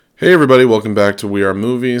Hey everybody, welcome back to We Are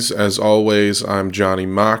Movies. As always, I'm Johnny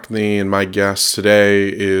Mockney, and my guest today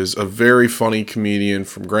is a very funny comedian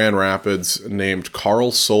from Grand Rapids named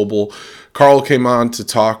Carl Sobel. Carl came on to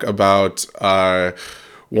talk about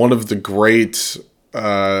one of the great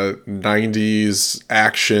 90s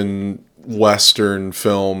action Western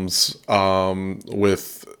films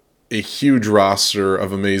with a huge roster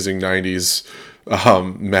of amazing 90s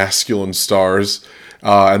masculine stars.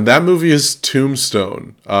 And that movie is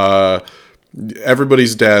Tombstone.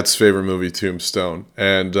 Everybody's dad's favorite movie, Tombstone.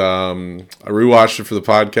 And I rewatched it for the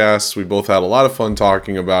podcast. We both had a lot of fun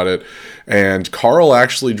talking about it. And Carl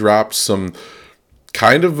actually dropped some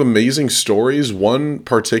kind of amazing stories. One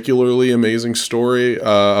particularly amazing story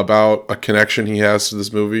about a connection he has to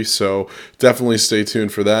this movie. So definitely stay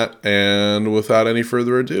tuned for that. And without any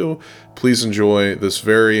further ado, please enjoy this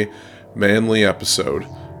very manly episode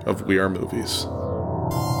of We Are Movies.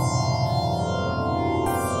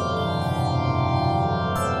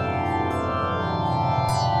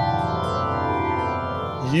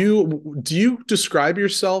 Do you describe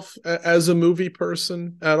yourself as a movie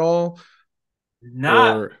person at all?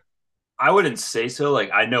 Not, Or I wouldn't say so.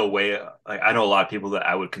 I know a lot of people that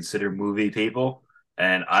I would consider movie people,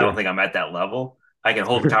 and I don't sure. think I'm at that level. I can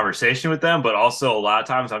hold a conversation with them, but also a lot of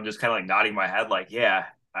times I'm just kind of like nodding my head, like, yeah,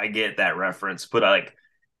 I get that reference, but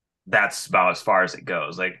that's about as far as it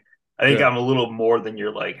goes. Like, I think Yeah. I'm a little more than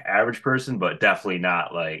your like average person, but definitely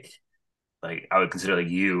not like I would consider like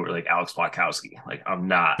you or like Alex Blakowski. Like, I'm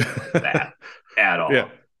not like that at Yeah.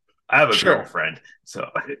 all. I have a Sure. girlfriend, so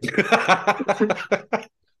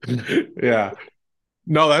Yeah.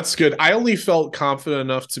 No, that's good. I only felt confident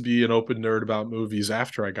enough to be an open nerd about movies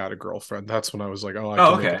after I got a girlfriend. That's when I was like, oh,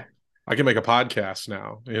 oh, okay, I can make a podcast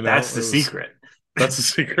now. You know, that's the it was secret. that's a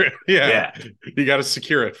secret. Yeah. Yeah. You got to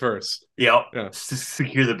secure it first. Yep. Yeah.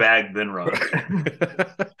 Secure the bag, then run.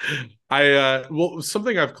 Well,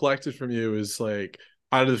 something I've collected from you is like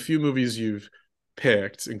out of the few movies you've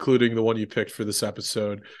picked, including the one you picked for this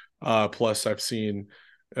episode, plus I've seen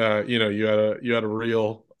you had a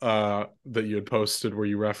reel that you had posted where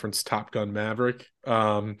you referenced Top Gun Maverick.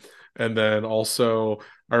 And then also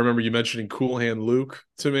I remember you mentioning Cool Hand Luke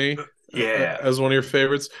to me Yeah. as one of your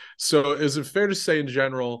favorites. So is it fair to say in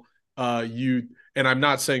general, you, and I'm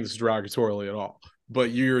not saying this derogatorily at all,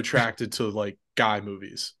 but you're attracted to like guy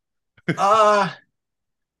movies? Uh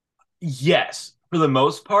yes, for the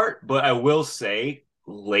most part, but I will say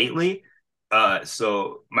lately,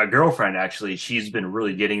 so my girlfriend actually, she's been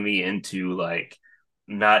really getting me into like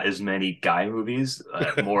not as many guy movies,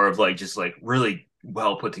 more of like just like really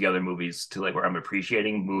well put together movies to like where I'm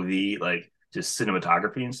appreciating movie like just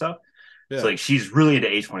cinematography and stuff. So Yeah. like she's really into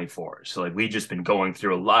A24. So like we've just been going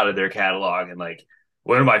through a lot of their catalog and like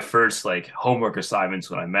one of my first like homework assignments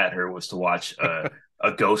when I met her was to watch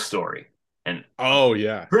a ghost story. And I'm Oh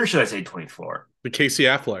yeah. pretty sure that's A24. The Casey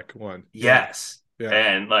Affleck one. Yeah. Yes. Yeah.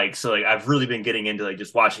 And like so like I've really been getting into like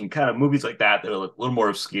just watching kind of movies like that that are like, a little more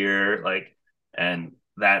obscure, like and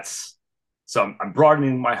that's so I'm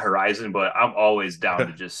broadening my horizon, but I'm always down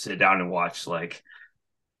to just sit down and watch like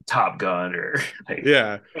Top Gun or like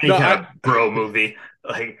Yeah. any No, kind of bro movie.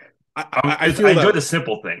 Like I I feel enjoy that. the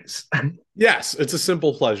simple things. Yes, it's a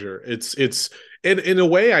simple pleasure. It's in a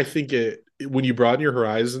way I think when you broaden your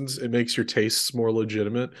horizons, it makes your tastes more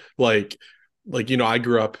legitimate. I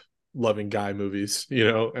grew up loving guy movies, and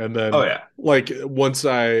Oh then yeah, like once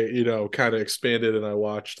I, kind of expanded and I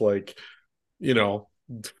watched like, you know,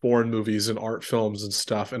 foreign movies and art films and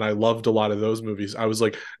stuff, and I loved a lot of those movies. I was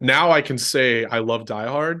like, now I can say I love Die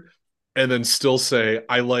Hard and then still say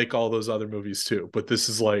I like all those other movies too. But this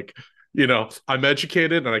is like, I'm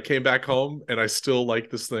educated and I came back home and I still like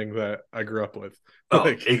this thing that I grew up with. oh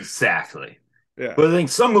Like, exactly. yeah. But I think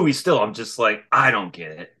some movies still, I'm just like I don't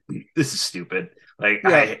get it. This is stupid. Like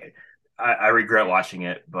Yeah. I regret watching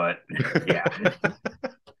it, but yeah,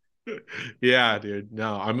 Yeah, dude.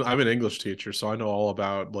 No, I'm an English teacher, so I know all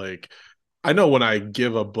about like I know when I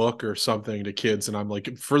give a book or something to kids and I'm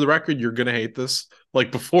like, for the record, you're gonna hate this.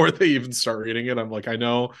 Like before they even start reading it, I'm like, I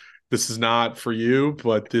know this is not for you,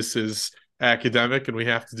 but this is academic and we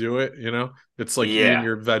have to do it, you know? It's like eating yeah.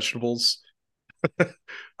 your vegetables.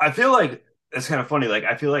 I feel like it's kind of funny. Like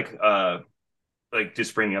I feel like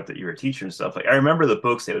just bringing up that you're a teacher and stuff. Like I remember the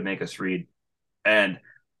books they would make us read, and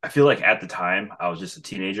I feel like at the time I was just a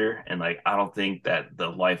teenager, and like I don't think that the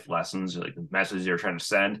life lessons or like the messages they were trying to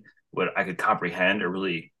send what I could comprehend or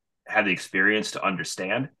really have the experience to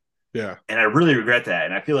understand. Yeah. And I really regret that.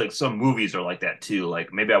 And I feel like some movies are like that too.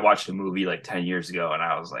 Like maybe I watched a movie like 10 years ago and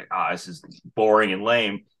I was like, ah, this is boring and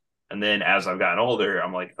lame. And then as I've gotten older,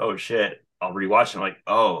 I'm like, oh shit, I'll rewatch it. I'm like,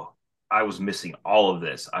 oh, I was missing all of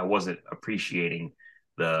this. I wasn't appreciating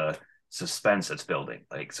the suspense that's building.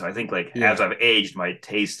 Like, so I think like as Yeah. I've aged, my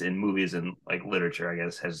taste in movies and like literature, I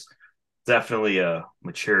guess, has definitely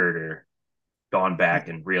matured or gone back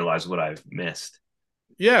and realized what I've missed.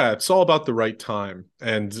 Yeah, it's all about the right time.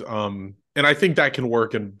 And I think that can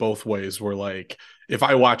work in both ways where like if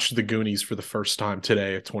I watched The Goonies for the first time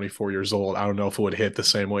today at 24 years old, I don't know if it would hit the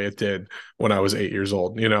same way it did when I was 8 years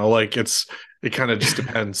old. Like it kind of just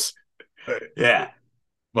depends. Yeah, I've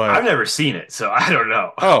But never seen it, so I don't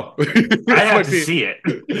know. oh, I it have might to be see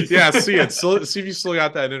it. yeah, see it. See if you still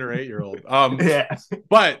got that inner 8 year old. Yeah.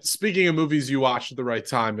 But speaking of movies you watched at the right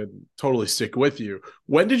time and totally stick with you,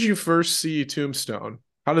 when did you first see Tombstone?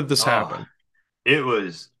 How did this Oh, happen? it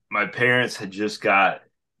was my parents had just gotten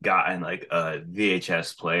like a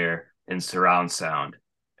VHS player and surround sound,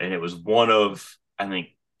 and it was one of I think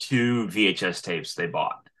two VHS tapes they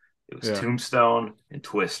bought. It was Yeah. Tombstone and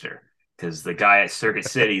Twister because the guy at Circuit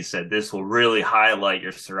City said this will really highlight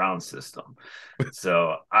your surround system.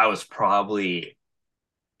 So I was probably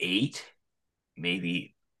 8,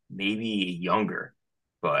 maybe younger,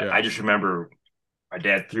 but I Yeah. just remember my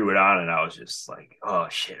dad threw it on and I was just like, oh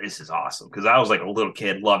shit, this is awesome. Cause I was like a little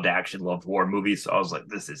kid, loved action, loved war movies. So I was like,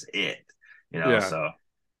 this is it. Yeah. So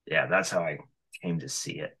yeah, that's how I came to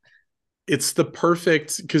see it. It's the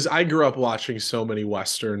perfect because I grew up watching so many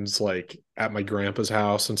westerns like at my grandpa's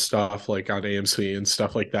house and stuff like on AMC and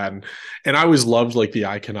stuff like that. And I always loved like the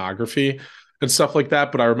iconography and stuff like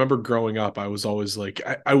that. But I remember growing up, I was always like,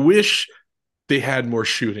 I wish they had more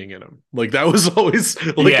shooting in them. Like that was always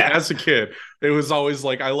like Yeah. as a kid, it was always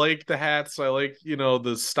like I like the hats, I like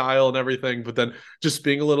the style and everything, but then just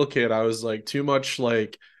being a little kid, I was like too much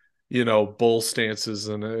like bull stances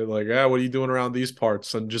and like what are you doing around these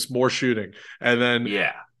parts and just more shooting. And then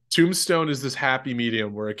Yeah. Tombstone is this happy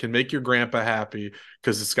medium where it can make your grandpa happy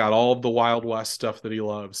because it's got all of the Wild West stuff that he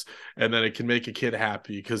loves, and then it can make a kid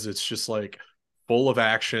happy because it's just like full of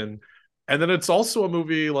action. And then it's also a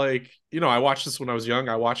movie like, I watched this when I was young.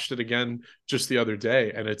 I watched it again just the other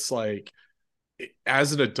day, and it's like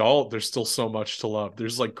as an adult, there's still so much to love.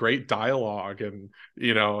 There's like great dialogue and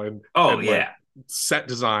Oh and like yeah. set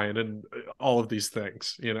design and all of these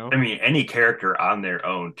things. I mean, any character on their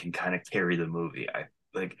own can kind of carry the movie. I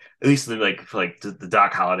like at least like for like the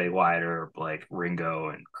Doc Holliday Wyatt or like Ringo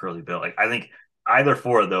and Curly Bill. Like I think either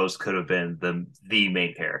four of those could have been the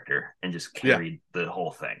main character and just Yeah. carried the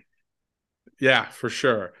whole thing. Yeah, for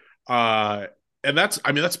sure. Uh, and that's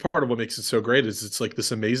part of what makes it so great is it's like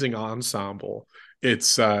this amazing ensemble.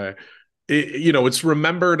 It's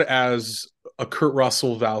remembered as a Kurt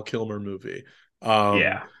Russell, Val Kilmer movie. Um,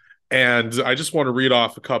 Yeah. and I just want to read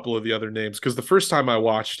off a couple of the other names because the first time I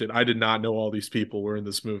watched it, I did not know all these people were in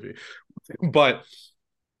this movie. But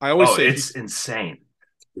I always Oh, say if you it's insane.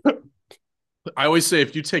 I always say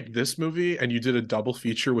if you take this movie and you did a double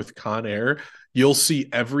feature with Con Air, you'll see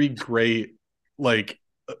every great like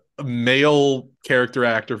male character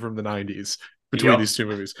actor from the 90s between Yep. these two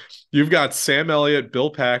movies. You've got Sam Elliott,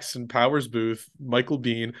 Bill Paxton, Powers Booth, Michael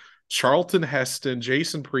Bean, Charlton Heston,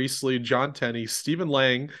 Jason Priestley, John Tenney, Stephen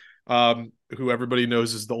Lang, who everybody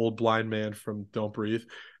knows is the old blind man from Don't Breathe,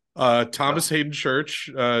 Thomas Yep. Hayden Church,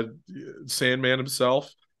 Sandman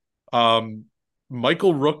himself, um,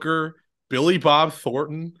 Michael Rooker, Billy Bob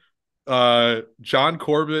Thornton, John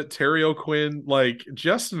Corbett, Terry O'Quinn, like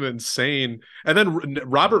just an insane. And then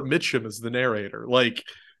Robert Mitchum is the narrator. Like,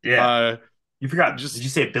 Yeah. uh, You forgot. Did just you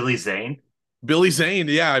say Billy Zane? Billy Zane.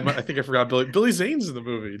 Yeah, I think I forgot Billy Zane's in the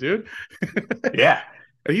movie, dude. Yeah.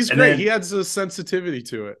 And he's And great. He then adds a sensitivity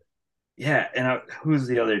to it. yeah, and who's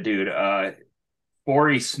the other dude?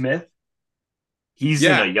 Forey Smith. He's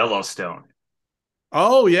in a Yeah. Yellowstone.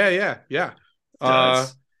 Oh yeah, yeah, yeah. So Uh,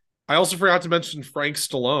 it's I also forgot to mention Frank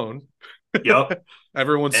Stallone. yep.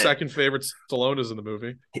 Everyone's And, second favorite Stallone is in the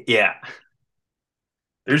movie. yeah.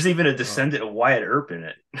 There's even a Uh, descendant of Wyatt Earp in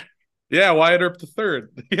it. Yeah, Wyatt Earp the third.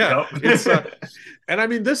 Yeah, Yep. it's and I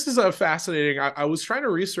mean this is a fascinating. I was trying to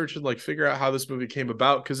research and like figure out how this movie came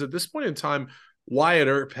about because at this point in time, Wyatt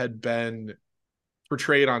Earp had been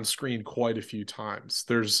portrayed on screen quite a few times.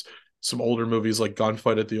 There's some older movies like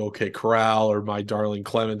Gunfight at the OK Corral or My Darling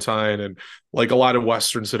Clementine, and like a lot of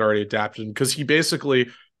westerns had already adapted him because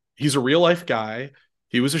he's a real life guy.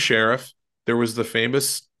 He was a sheriff. There was the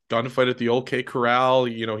famous gunfight at the OK Corral.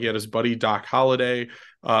 He had his buddy Doc Holliday,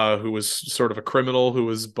 who was sort of a criminal who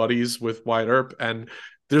was buddies with Wyatt Earp, and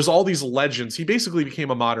there's all these legends. He basically became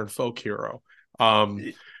a modern folk hero.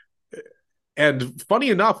 Um, and funny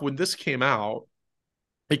enough, when this came out,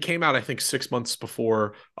 it came out, I think, 6 months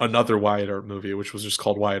before another Wyatt Earp movie, which was just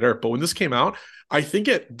called Wyatt Earp. But when this came out, I think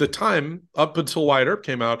at the time, up until Wyatt Earp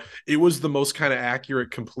came out, it was the most kind of accurate,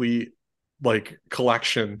 complete, like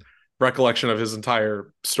recollection of his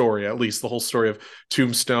entire story, at least the whole story of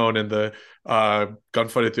Tombstone and the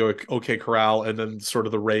gunfight at the OK Corral, and then sort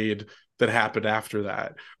of the raid that happened after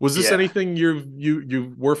that. Was this Yeah. anything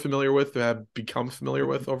you were familiar with, have become familiar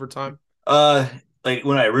with over time? Uh, like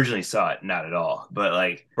when I originally saw it, not at all. But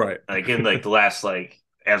Right. like in like the last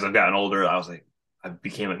as I've gotten older, I was like I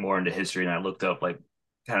became like more into history, and I looked up like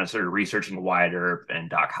kind of started researching Wyatt Earp and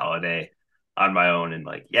Doc Holliday on my own, and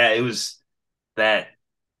like yeah, it was that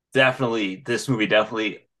definitely this movie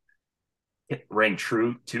definitely rang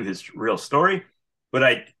true to his real story. But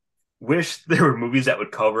I wish there were movies that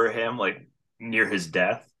would cover him like near his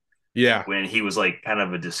death Yeah. when he was like kind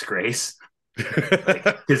of a disgrace, like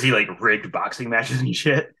because he like rigged boxing matches and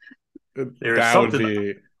shit. There was That would something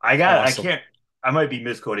be I awesome. can't, I might be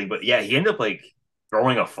misquoting, but yeah, he ended up like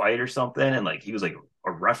throwing a fight or something, and like he was like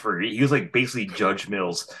a referee. He was like basically Judge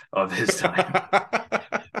Mills of his time.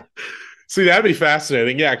 See, that'd be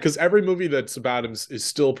fascinating. Yeah, because every movie that's about him is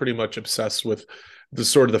still pretty much obsessed with the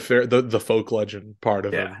sort of the folk legend part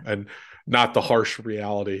of Yeah. him, and not the harsh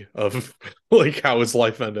reality of like how his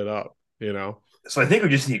life ended up, you know? So I think we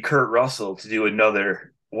just need Kurt Russell to do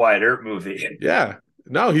another Wyatt Earp movie. Yeah.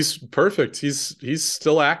 No, he's perfect. He's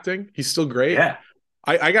still acting. He's still great. Yeah.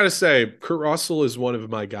 I gotta say, Kurt Russell is one of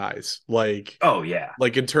my guys. Oh yeah.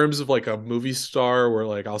 Like in terms of like a movie star where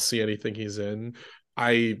like I'll see anything he's in,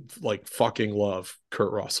 I like fucking love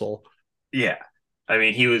Kurt Russell. Yeah. I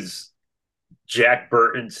mean, he was Jack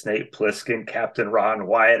Burton, Snake Plissken, Captain Ron,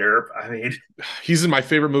 Wyatt Earp. I mean, He's in my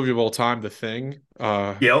favorite movie of all time, The Thing.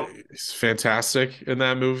 yep. He's fantastic in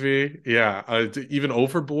that movie. Yeah, even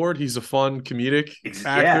Overboard, he's a fun comedic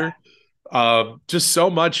Yeah. actor. Just so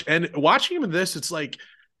much, and watching him in this, it's like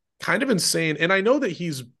kind of insane. And I know that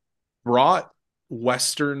he's brought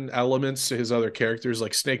Western elements to his other characters.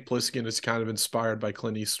 Like Snake Plissken is kind of inspired by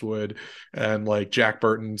Clint Eastwood, and like Jack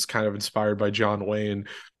Burton's kind of inspired by John Wayne.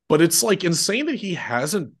 But it's like insane that he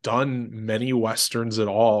hasn't done many Westerns at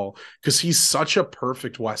all because he's such a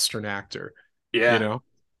perfect Western actor, you Yeah. know?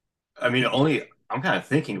 I mean, only I'm kind of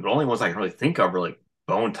thinking, but only ones I can really think of are like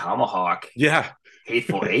Bone Tomahawk, Yeah.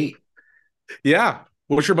 Hateful Eight. Yeah.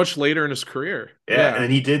 Which are much later in his career. Yeah, and Yeah.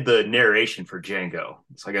 then he did the narration for Django,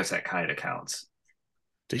 so I guess that kind of counts.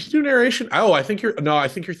 Did he do narration? Oh, I think you're no, I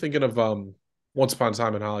think you're thinking of Once Upon a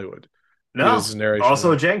Time in Hollywood. He No, does narration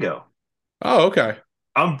also there. Django. Oh, okay.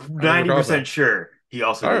 I'm I never caught that. 90% sure he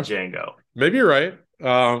also All did right. Django. Maybe you're right.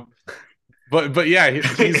 But yeah,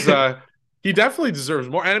 he definitely deserves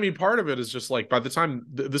more. And I mean, part of it is just like by the time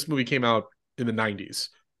this movie came out in the 90s,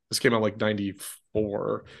 this came out like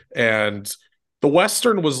 94, and the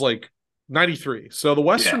Western was like 93. So the Yeah.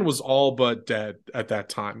 Western was all but dead at that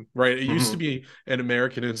time, right? It used to Hmm. be an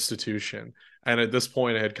American institution. And at this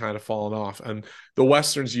point, it had kind of fallen off. And the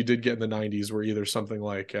Westerns you did get in the 90s were either something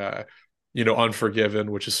like, Unforgiven,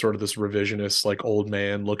 which is sort of this revisionist, like old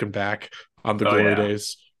man looking back on the Oh glory yeah.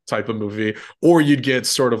 days type of movie, or you'd get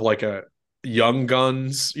sort of like a Young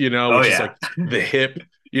Guns, Oh which is yeah. like the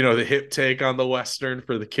hip take on the Western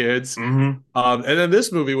for the kids. Hmm. And then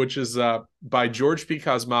this movie, which is by George P.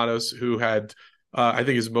 Cosmatos, who had, I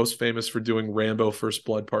think, is most famous for doing Rambo: First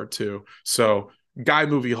Blood Part Two. So, guy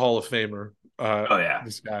movie Hall of Famer, Oh yeah.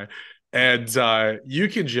 this guy, and you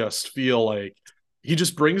can just feel like he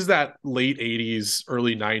just brings that late '80s,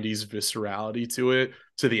 early '90s viscerality to it,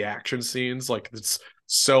 to the action scenes. Like it's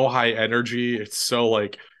so high energy. It's so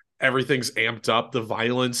like everything's amped up. The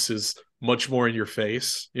violence is much more in your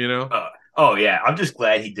face, you know? Oh yeah. I'm just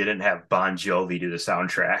glad he didn't have Bon Jovi do the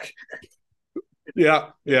soundtrack, Yeah,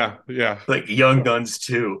 yeah, yeah. like Young Guns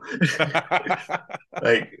too.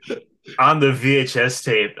 Like on the VHS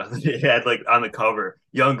tape, it had like on the cover,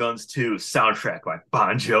 Young Guns 2 soundtrack by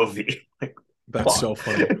Bon Jovi. Like, That's fuck. so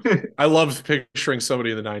funny. I love picturing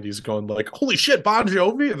somebody in the 90s going like, holy shit, Bon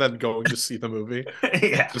Jovi, and then going to see the movie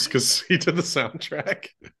Yeah. just because he did the soundtrack.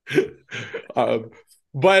 um,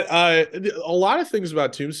 but a lot of things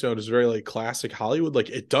about Tombstone is very like classic Hollywood. Like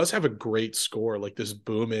it does have a great score, like this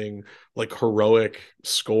booming, like heroic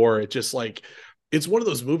score. It just like it's one of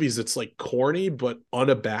those movies that's like corny but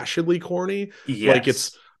unabashedly corny. Like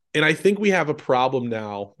it's Yes. and I think we have a problem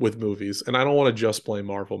now with movies, and I don't want to just blame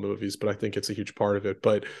Marvel movies, but I think it's a huge part of it.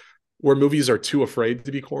 But where movies are too afraid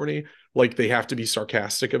to be corny, like they have to be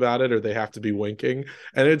sarcastic about it or they have to be winking.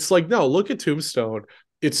 And it's like, no, look at Tombstone.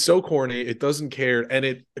 It's so corny, it doesn't care, and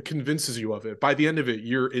it convinces you of it. By the end of it,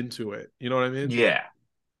 you're into it. You know what I mean? Yeah.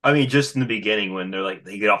 I mean, just in the beginning when they're like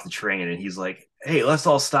they get off the train and he's like, "Hey, let's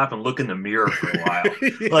all stop and look in the mirror for a while."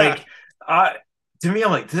 Yeah. Like, I to me,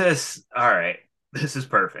 I'm like, this. All right, this is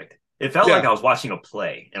perfect. It felt like Yeah. I was watching a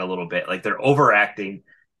play in a little bit. Like they're overacting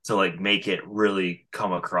to like make it really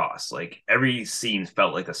come across. Like every scene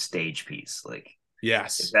felt like a stage piece. Like if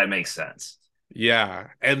Yes. that makes sense. Yeah.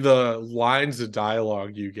 And the lines of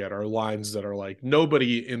dialogue you get are lines that are like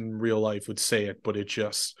nobody in real life would say it, but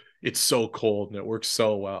it's so cold and it works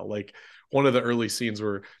so well. Like one of the early scenes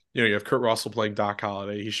where, you have Kurt Russell playing Doc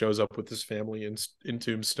Holliday. He shows up with his family in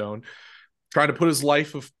Tombstone, trying to put his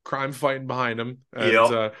life of crime fighting behind him and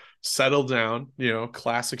Yep. settle down,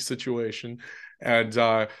 classic situation. And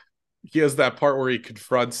he has that part where he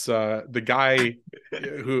confronts the guy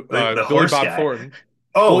who The Billy horse Bob guy. Thornton.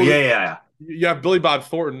 Oh Well, yeah, yeah, you have Billy Bob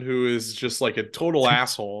Thornton, who is just like a total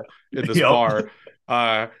asshole in this yeah. bar.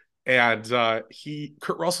 Uh, and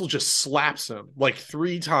Kurt Russell just slaps him like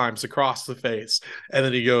 3 times across the face. And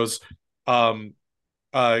then he goes, um,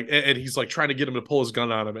 and he's like trying to get him to pull his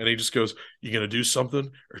gun on him. And he just goes, "You gonna do something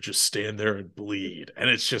or just stand there and bleed?" And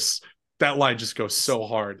it's just, that line just goes Yep. so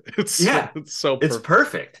hard. It's so, Yeah, it's so it's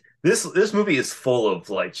perfect. perfect. This movie is full of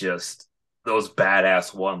like just those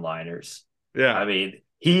badass one-liners. I Yeah. mean,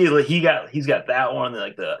 he's got that one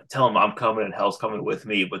like the tell him I'm coming and hell's coming with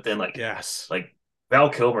me, but then Yes. like Val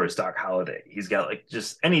Kilmer is Doc Holliday. He's got like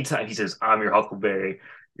just anytime he says I'm your Huckleberry,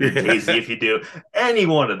 you're Daisy Yeah. if you do, any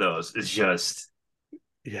one of those is just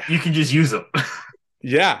Yeah. you can just use them.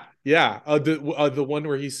 Yeah, yeah. The one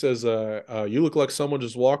where he says, "You look like someone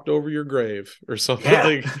just walked over your grave" or something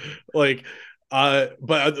Yeah. like.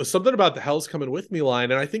 But something about the "Hell's coming with me"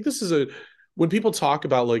 line, and I think this is a when people talk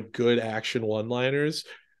about like good action one-liners,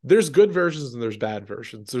 there's good versions and there's bad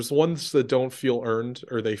versions. There's ones that don't feel earned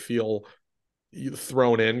or they feel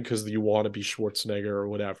thrown in because you want to be Schwarzenegger or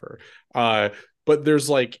whatever. Uh, but there's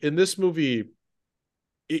like in this movie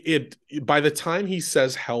by the time he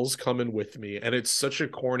says "hell's coming with me," and it's such a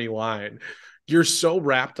corny line, you're so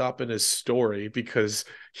wrapped up in his story because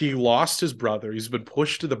he lost his brother, he's been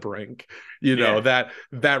pushed to the brink, Yeah.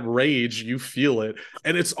 that rage, you feel it.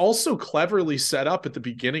 And it's also cleverly set up at the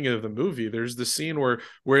beginning of the movie. There's the scene where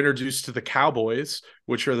we're introduced to the cowboys,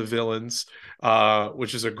 which are the villains,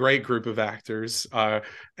 which is a great group of actors,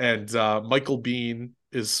 and Michael Biehn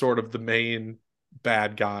is sort of the main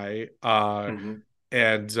bad guy, Hmm.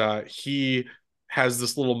 and he has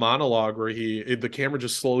this little monologue where the camera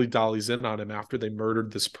just slowly dollies in on him after they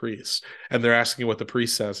murdered this priest, and they're asking what the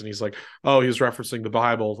priest says, and he's like, "Oh, he was referencing the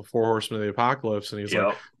Bible, the four horsemen of the apocalypse," and he's like,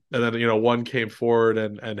 Yep. and then one came forward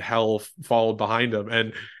and hell followed behind him,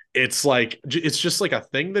 and it's like it's just like a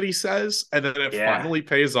thing that he says, and then it Yeah. finally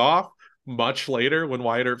pays off much later when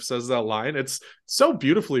Wyatt Earp says that line. It's so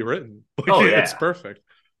beautifully written, like Oh it's yeah. perfect.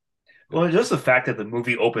 Well, just the fact that the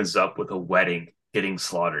movie opens up with a wedding getting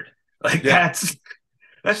slaughtered. Like Yeah.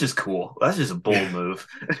 that's just cool. That's just a Yeah. bold move.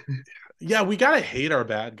 Yeah, we gotta hate our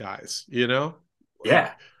bad guys. Yeah.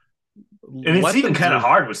 Like And it's let even them kind of do.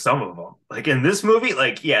 hard with some of them. Like in this movie,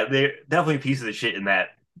 like, yeah, they're definitely pieces of shit in that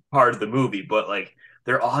part of the movie, but like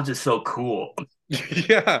they're all just so cool.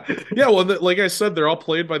 Yeah, yeah. Well, like I said, they're all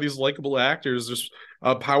played by these likable actors. There's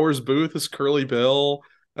Powers Booth is Curly Bill,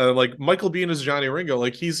 like Michael Biehn is Johnny Ringo.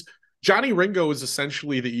 Like he's Johnny Ringo is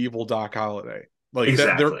essentially the evil Doc Holliday. Like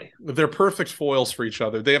that, they're Exactly. they're perfect foils for each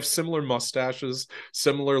other. They have similar mustaches,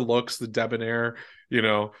 similar looks, the debonair, you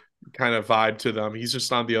know, kind of vibe to them. He's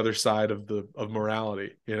just on the other side of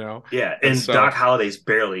morality. Yeah. And And Doc so Holliday's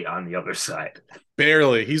barely on the other side.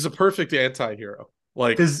 barely, he's a perfect anti-hero.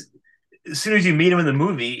 Like Because as soon as you meet him in the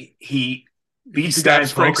movie, he he beats a guy in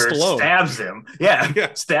stabs Frank poker, Stallone. stabs him. Yeah.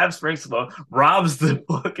 Yeah, Stabs Frank Stallone, robs the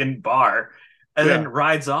fucking bar, and then yeah,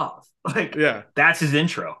 rides off. Like, yeah. that's his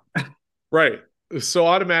intro. Right. So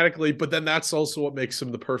automatically, but then that's also what makes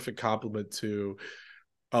him the perfect complement to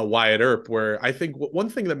Wyatt Earp. Where I think one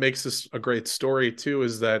thing that makes this a great story too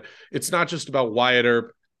is that it's not just about Wyatt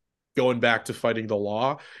Earp going back to fighting the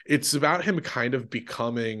law. It's about him kind of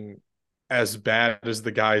becoming as bad as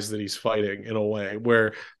the guys that he's fighting in a way.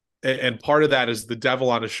 Where, and part of that is the devil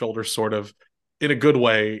on his shoulder, sort of. In a good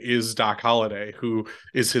way, is Doc Holliday, who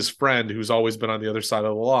is his friend, who's always been on the other side of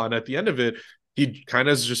the law. And at the end of it, he kind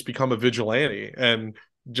of has just become a vigilante and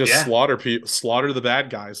just Yeah. slaughter the bad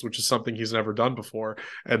guys, which is something he's never done before.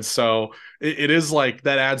 And so it is like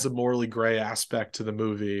that adds a morally gray aspect to the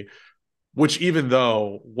movie, which even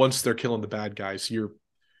though once they're killing the bad guys,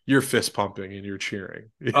 you're fist pumping and you're cheering.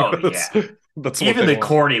 Oh, That's yeah. what Even they the want.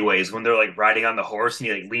 corny ways when they're like riding on the horse and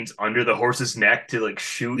he like leans under the horse's neck to like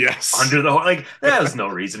shoot Yes. under the horse. Like, there was no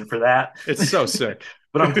reason for that. It's so sick.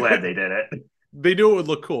 But I'm glad they did it. They knew it would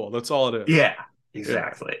look cool. That's all it is. Yeah. Yeah.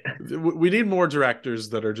 Exactly. We need more directors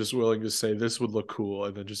that are just willing to say this would look cool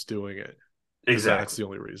and then just doing it because that's Exactly. the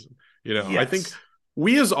only reason. You know, I think Yes.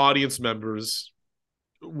 we as audience members,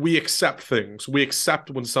 we accept things. We accept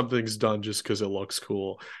when something's done just because it looks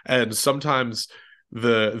cool. And sometimes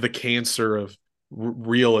the cancer of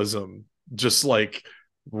realism just like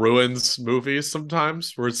ruins movies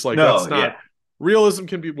sometimes where it's like No, that's yeah. not realism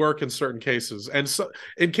can be work in certain cases. And so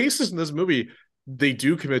in cases in this movie they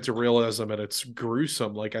do commit to realism and it's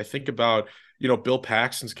gruesome. Like I think about, Bill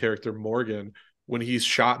Paxton's character Morgan when he's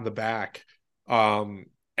shot in the back um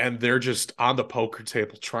and they're just on the poker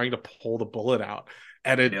table trying to pull the bullet out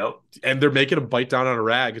and Yep. they're making him bite down on a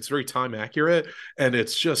rag. It's very time accurate and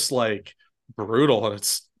it's just like brutal and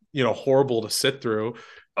it's horrible to sit through.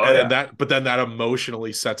 Oh And then yeah. that but then that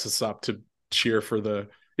emotionally sets us up to cheer for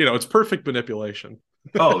it's perfect manipulation.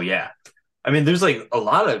 Oh yeah. I mean, there's like a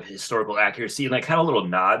lot of historical accuracy and like kind of little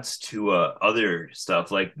nods to other stuff.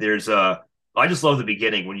 Like there's I just love the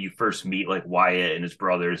beginning when you first meet like Wyatt and his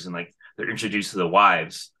brothers and like they're introduced to the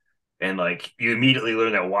wives and like you immediately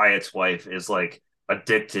learn that Wyatt's wife is like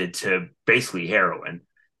addicted to basically heroin.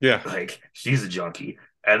 Yeah. Like she's a junkie.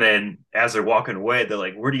 And then as they're walking away, they're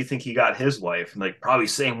like, "Where do you think he got his wife?" And like, probably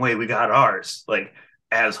same way we got ours, like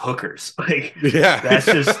as hookers. Like Yeah. that's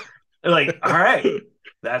just like, all right,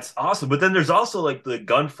 that's awesome. But then there's also like the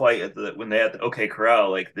gunfight at the when they at the OK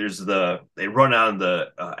Corral. Like there's they run on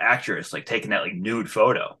the actress like taking that like nude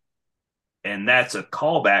photo, and that's a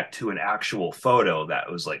callback to an actual photo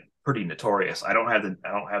that was like pretty notorious. I don't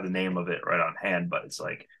have the name of it right on hand, but it's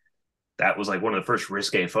like that was like one of the first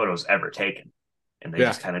risque photos ever taken, and they Yeah.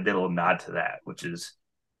 just kind of did a little nod to that, which is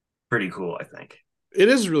pretty cool, I think. It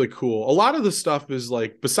is really cool. A lot of the stuff is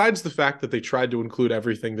like, besides the fact that they tried to include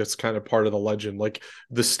everything that's kind of part of the legend, like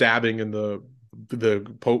the stabbing and with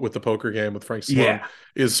the poker game with Frank Stallone Yeah.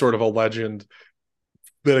 is sort of a legend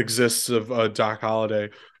that exists of Doc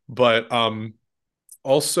Holliday. But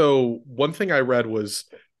also one thing I read was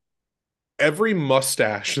every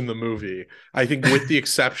mustache in the movie, I think with the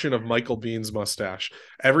exception of Michael Bean's mustache,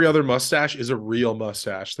 every other mustache is a real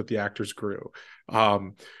mustache that the actors grew.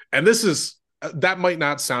 And this is that might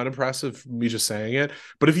not sound impressive me just saying it,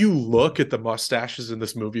 but if you look at the mustaches in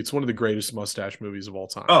this movie, it's one of the greatest mustache movies of all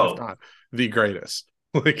time, if Oh, not the greatest.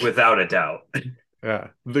 Like, without a doubt. yeah,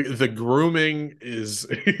 the grooming is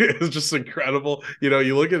is just incredible.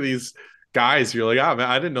 You look at these guys, you're like, oh man,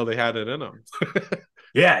 I didn't know they had it in them.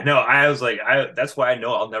 Yeah, no, I was like, I that's why I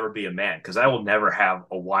know I'll never be a man because I will never have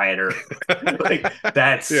a Wyatt Earp. Like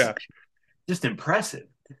that's Yeah, just impressive.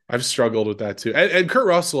 I've struggled with that too. And Kurt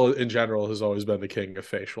Russell in general has always been the king of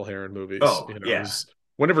facial hair in movies. Oh yeah,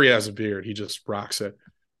 Whenever he has a beard, he just rocks it.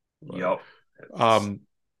 But yep. It's, um,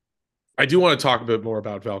 I do want to talk a bit more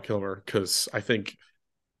about Val Kilmer because I think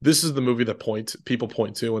this is the movie that people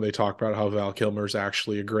point to when they talk about how Val Kilmer is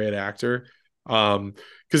actually a great actor. Because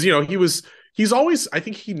he's always I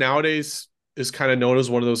think he nowadays is kind of known as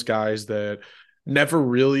one of those guys that never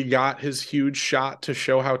really got his huge shot to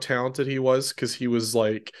show how talented he was because he was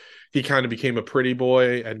like he kind of became a pretty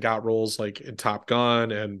boy and got roles like in Top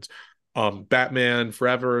Gun and Batman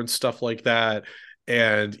Forever and stuff like that.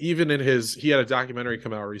 And even he had a documentary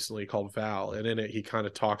come out recently called Val, and in it he kind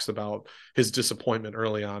of talks about his disappointment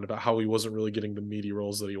early on about how he wasn't really getting the meaty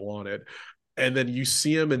roles that he wanted. And then you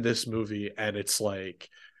see him in this movie, and it's like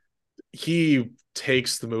he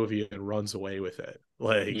takes the movie and runs away with it.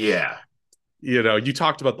 Like, yeah. you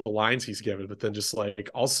talked about the lines he's given, but then just like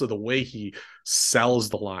also the way he sells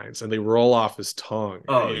the lines and they roll off his tongue,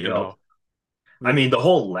 Oh, yep. I The- mean, the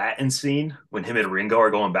whole Latin scene when him and Ringo are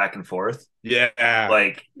going back and forth, yeah.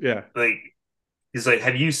 like, Yeah. like he's like,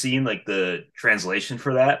 have you seen like the translation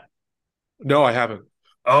for that? No, I haven't.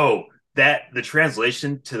 Oh, that the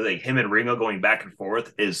translation to like him and Ringo going back and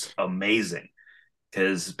forth is amazing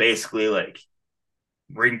because basically like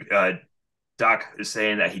Doc is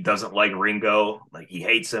saying that he doesn't like Ringo, like he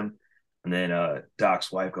hates him, and then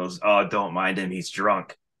Doc's wife goes, "Oh, don't mind him, he's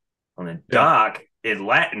drunk." And then Yeah. Doc in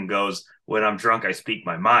Latin goes, "When I'm drunk, I speak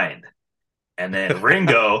my mind." And then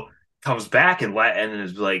Ringo comes back in Latin and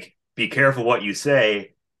is like, "Be careful what you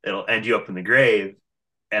say; it'll end you up in the grave."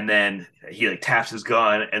 And then he like taps his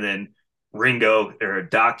gun, and then Ringo or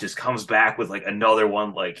Doc just comes back with like another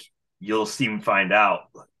one, like you'll soon find out.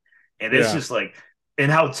 And it's Yeah. just like, and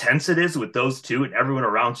how tense it is with those two, and everyone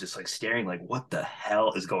around just like staring, like, what the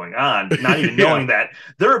hell is going on? Not even Yeah. knowing that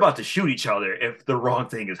they're about to shoot each other if the wrong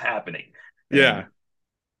thing is happening. Yeah.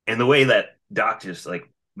 And the way that Doc just like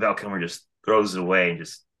Val Kilmer just throws it away and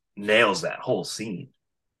just nails that whole scene.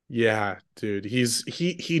 Yeah, dude.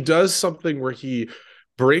 He does something where he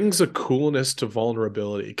brings a coolness to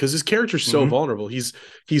vulnerability because his character's so Hmm. vulnerable. He's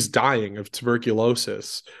dying of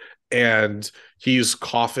tuberculosis and he's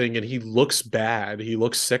coughing and he looks bad. He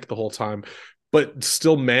looks sick the whole time, but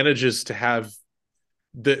still manages to have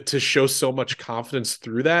to show so much confidence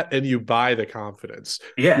through that, and you buy the confidence.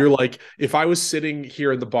 Yeah, You're like, if I was sitting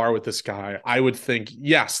here in the bar with this guy, I would think,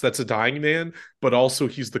 yes, that's a dying man, but also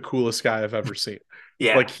he's the coolest guy I've ever seen.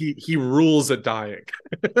 yeah, Like he rules at dying.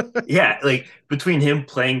 yeah. Like between him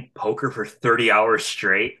playing poker for 30 hours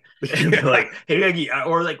straight and Yeah, like, hey,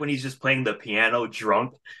 or like when he's just playing the piano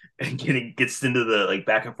drunk and gets into the like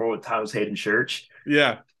back and forth with Thomas Hayden Church.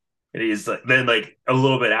 yeah, And he's like, then like a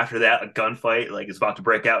little bit after that, a gunfight like is about to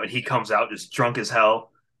break out, and he comes out just drunk as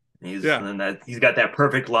hell. yeah. And then that he's got that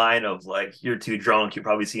perfect line of like, "You're too drunk. You're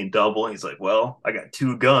probably seeing double." And he's like, "Well, I got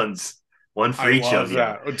two guns, one for I each love of you."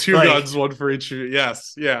 that. Two Like guns, one for each.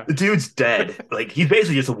 Yes, yeah, the dude's dead. Like he's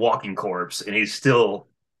basically just a walking corpse, and he's still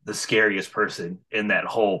the scariest person in that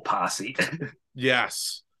whole posse.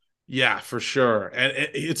 yes, yeah, for sure. And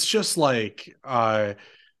it's just like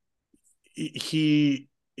he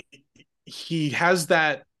he has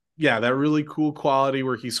that, yeah, that really cool quality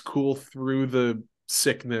where he's cool through the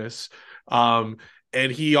sickness. um and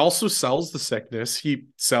he also sells the sickness. He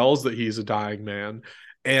sells that he's a dying man,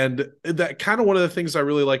 and that kind of one of the things I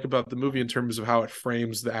really like about the movie in terms of how it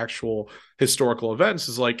frames the actual historical events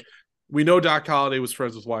is like, we know Doc Holliday was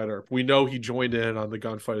friends with Wyatt Earp. We know he joined in on the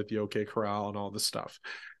gunfight at the OK Corral and all this stuff.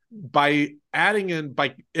 By adding in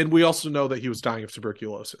by and we also know that he was dying of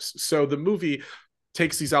tuberculosis. So the movie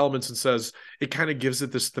takes these elements and says, it kind of gives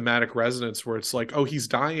it this thematic resonance where it's like, oh, he's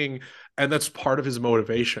dying, and that's part of his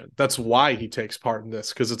motivation. That's why he takes part in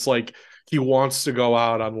this, because it's like he wants to go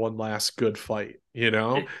out on one last good fight,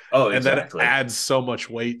 Oh, and that exactly. adds so much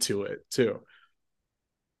weight to it too.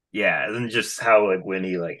 Yeah, and then just how like when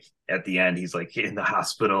he like at the end he's like in the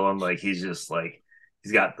hospital and like he's just like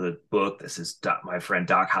he's got the book that says my friend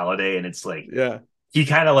Doc Holliday, and it's like Yeah, he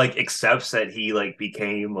kind of like accepts that he like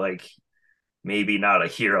became like maybe not a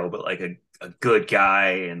hero but like a good guy,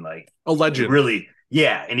 and like a he legend. really,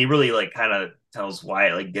 yeah, and he really like kind of tells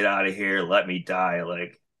Wyatt like, get out of here, let me die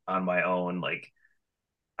like on my own. Like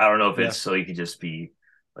I don't know if Yeah, it's so he could just be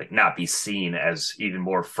like not be seen as even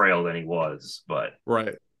more frail than he was, but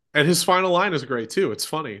right. And his final line is great too. It's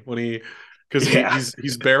funny when he, because yeah,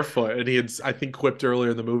 he's barefoot, and he had, I think, quipped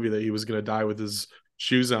earlier in the movie that he was going to die with his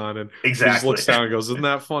shoes on, and he just exactly. looks down and goes, "Isn't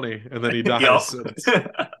that funny?" And then he Yep. dies. And it's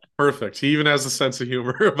perfect. He even has a sense of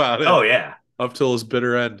humor about Oh it yeah. up till his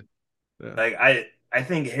bitter end. Yeah. Like I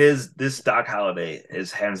think his this Doc Holliday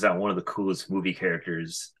is hands down one of the coolest movie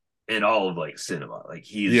characters in all of like cinema. Like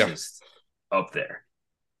he is Yeah. just up there.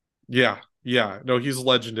 Yeah. Yeah. No, he's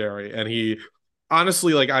legendary. And he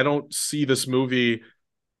honestly, like, I don't see this movie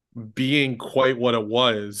being quite what it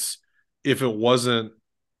was if it wasn't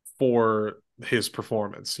for his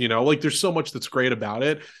performance. Like, there's so much that's great about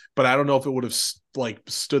it, but I don't know if it would have like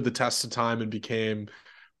stood the test of time and became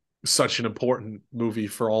such an important movie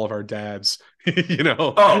for all of our dads,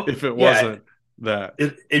 Oh if it yeah, wasn't that.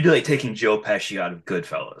 it'd be like taking Joe Pesci out of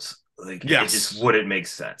Goodfellas. Like it just Yes. wouldn't make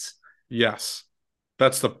sense. Yes.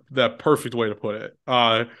 That's the perfect way to put it.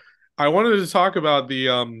 I wanted to talk about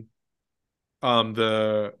the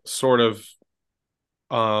sort of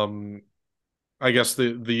um I guess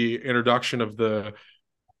the introduction of the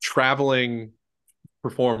traveling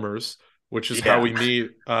performers, which is Yeah. how we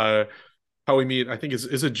meet, I think,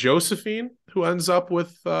 is it Josephine who ends up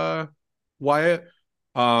with Wyatt?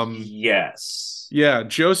 Um Yes. yeah,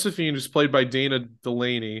 Josephine, who's played by Dana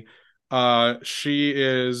Delaney. She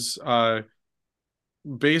is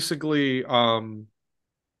basically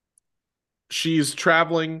she's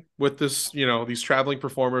traveling with this, these traveling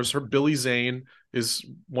performers. Her Billy Zane is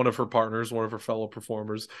one of her partners, one of her fellow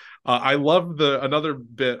performers. I love the another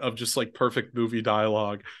bit of just like perfect movie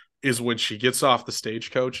dialogue is when she gets off the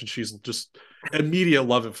stagecoach and she's just immediate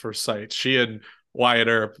love at first sight. She and Wyatt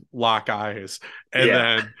Earp lock eyes, and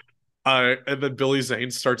Yeah. then Billy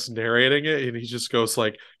Zane starts narrating it, and he just goes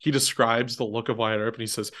like, he describes the look of Wyatt Earp, and he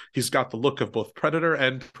says he's got the look of both predator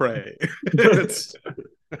and prey. it's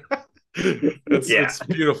it's Yeah. it's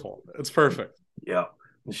beautiful. It's perfect. Yeah.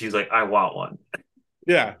 And she's like, I want one.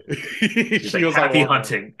 Yeah. She's She like, goes, I happy want one.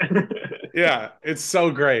 hunting. Yeah, it's so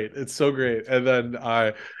great. It's so great. And then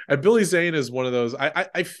and Billy Zane is one of those.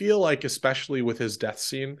 I feel like, especially with his death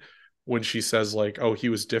scene, when she says like, "Oh, he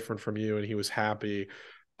was different from you and he was happy."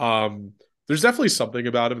 Um, there's definitely something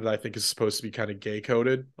about him that I think is supposed to be kind of gay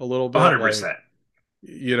coded a little bit, like, 100%.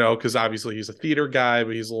 because obviously he's a theater guy,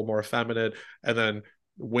 but he's a little more effeminate. And then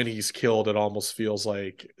when he's killed, it almost feels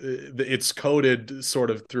like it's coded sort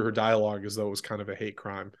of through her dialogue as though it was kind of a hate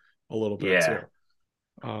crime a little bit Yeah.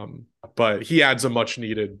 too. But he adds a much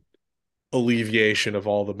needed alleviation of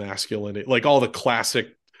all the masculinity, like all the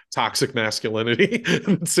classic toxic masculinity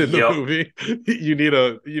that's in the Yep. movie. You need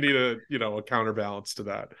a a counterbalance to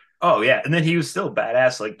that. Oh yeah, and then he was still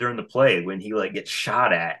badass like during the play when he like gets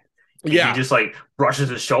shot at, and he Yeah, just like brushes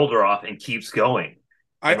his shoulder off and keeps going,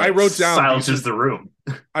 I, and I like wrote down these silences are the room.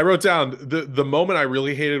 I wrote down the moment I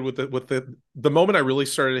really hated the moment I really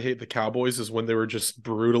started to hate the Cowboys is when they were just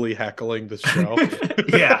brutally heckling the show.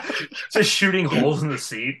 Yeah, just shooting holes in the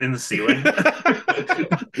seat in the ceiling.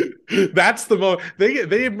 That's the moment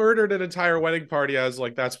they murdered an entire wedding party. I was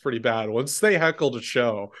like, that's pretty bad. Once they heckled a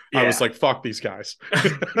show, I was Yeah, like, fuck these guys.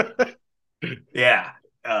 yeah.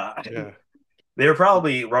 Uh, Yeah. they were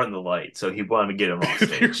probably running the light, so he wanted to get him off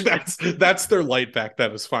stage. That's their light back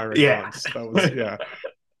then is firing Yeah, guns. That was yeah.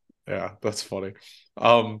 Yeah, that's funny.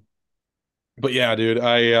 Um but yeah, dude,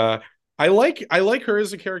 I like her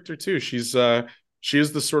as a character too. She is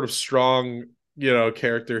the sort of strong,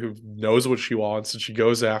 character who knows what she wants and she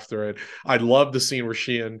goes after it. I love the scene where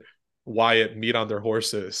she and Wyatt meet on their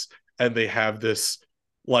horses and they have this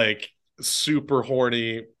like super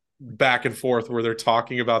horny back and forth where they're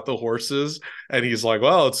talking about the horses and he's like,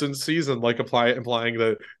 well, it's in season, like implying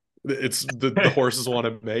that it's the horses want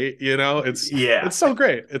to mate, yeah, it's so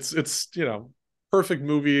great. It's perfect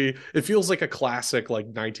movie. It feels like a classic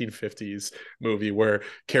like 1950s movie where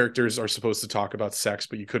characters are supposed to talk about sex,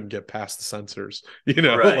 but you couldn't get past the censors,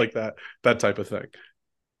 right. like that type of thing.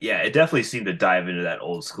 Yeah, it definitely seemed to dive into that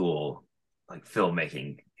old school like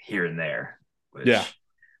filmmaking here and there, Yeah. which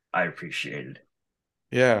I appreciated.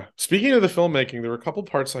 Yeah. Speaking of the filmmaking, there were a couple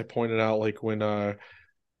parts I pointed out, like when uh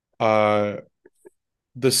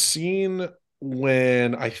the scene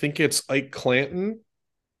when I think it's Ike Clanton,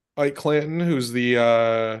 who's the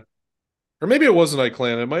or maybe it wasn't Ike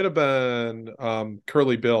Clanton. It might have been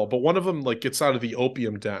Curly Bill, but one of them like gets out of the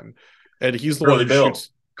opium den, and he's the one Early who Bill. shoots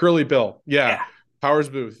Curly Bill. Yeah, Yeah. Powers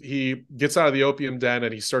Booth. He gets out of the opium den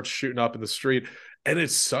and he starts shooting up in the street, and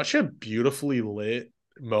it's such a beautifully lit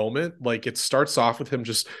moment. Like it starts off with him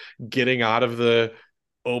just getting out of the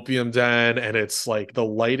opium den, and it's like the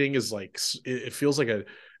lighting is like it feels like a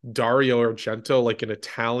Dario Argento, like an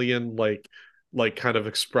Italian like kind of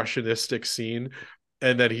expressionistic scene,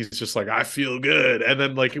 and then he's just like, I feel good, and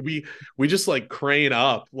then like we just like crane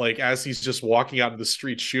up like as he's just walking out in the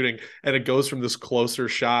street shooting, and it goes from this closer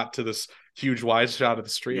shot to this huge wide shot of the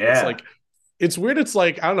street, and it's Yeah. like it's weird. It's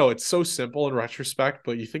like, I don't know, it's so simple in retrospect,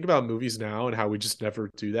 but you think about movies now and how we just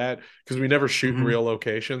never do that because we never shoot in Hmm. real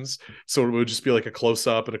locations. So it would just be like a close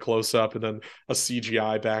up and a close up and then a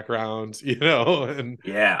CGI background, and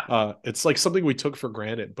Yeah. it's like something we took for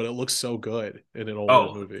granted, but it looks so good in an older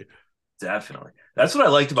Oh, movie. definitely. That's what I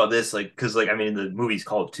liked about this, like, because like I mean the movie's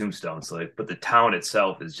called Tombstone, so like, but the town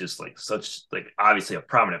itself is just like such like obviously a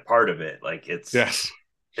prominent part of it. Like Yes.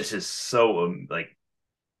 it's just so like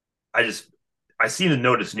I just I seem to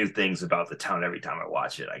notice new things about the town every time I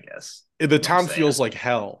watch it, I guess. The You know what I'm town saying? feels like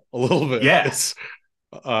hell a little bit. Yeah. It's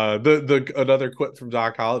the another quip from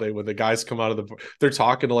Doc Holliday when the guys come out of they're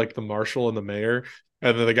talking to like the marshal and the mayor,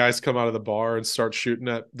 and then the guys come out of the bar and start shooting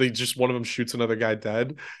at they just one of them shoots another guy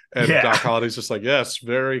dead, and Yeah. Doc Holliday's just like, yes,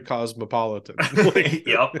 very cosmopolitan. Like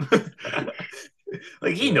Yep.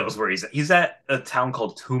 Like he yeah. knows where he's at a town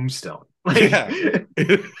called Tombstone. Like Yeah.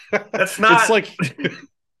 that's It's not like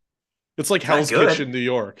it's like not Hell's good. Kitchen, New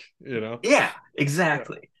York, Yeah, Yeah.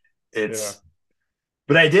 exactly. Yeah. It's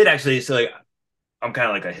but I did actually so like I'm kind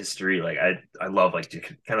of like a history like I love like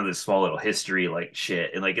kind of this small little history like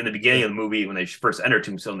shit and like in the beginning Yeah. of the movie when they first enter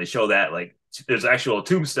Tombstone they show that like there's actual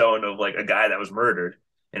tombstone of like a guy that was murdered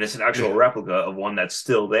and it's an actual Yeah. replica of one that's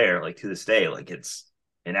still there like to this day like it's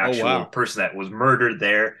an Oh actual wow. person that was murdered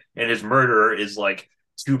there and his murderer is like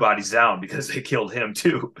two bodies down because they killed him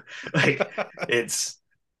too. Like it's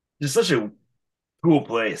just such a cool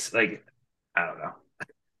place like I don't know.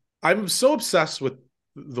 I'm so obsessed with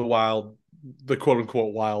the the quote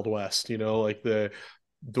unquote Wild West, like the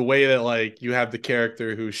way that like you have the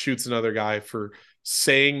character who shoots another guy for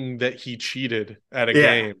saying that he cheated at a Yeah,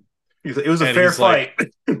 game. it was a And fair he's like,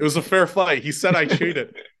 fight. it was a fair fight. He said I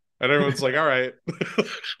cheated. And everyone's like, all right.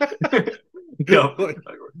 Yo, Like,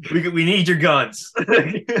 we need your guns.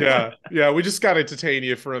 yeah, yeah, we just got to detain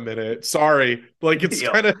you for a minute. Sorry. Like it's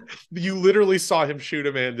Yo, kind of you literally saw him shoot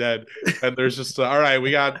a man dead, and there's just all right,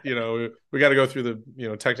 we got to go through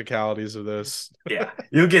the technicalities of this. yeah,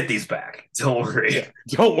 you'll get these back. Don't worry. Yeah,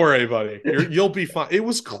 don't worry, buddy. You'll be fine. It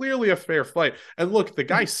was clearly a fair fight. And look, the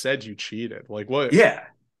guy said you cheated. Like what? Yeah,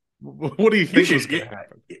 What do you You think was should. going to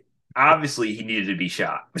happen? Obviously, he needed to be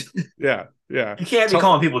shot. Yeah, yeah. You can't be Tell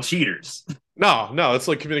calling people cheaters. No, no, it's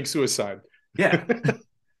like committing suicide. Yeah.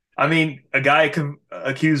 I mean, a guy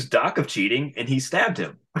accused Doc of cheating and he stabbed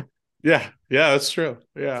him. Yeah, yeah, that's true.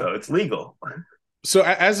 Yeah. So it's legal. So,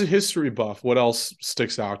 as a history buff, what else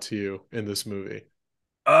sticks out to you in this movie?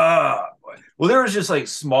 Uh, well, there was just like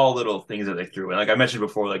small little things that they threw in. Like I mentioned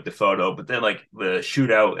before, like the photo, but then like the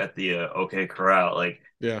shootout at the OK Corral. Like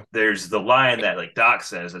Yeah, there's the line that like Doc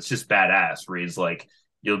says that's just badass, where he's like,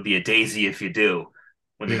 "You'll be a daisy if you do,"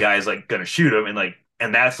 when the yeah. guy's like gonna shoot him,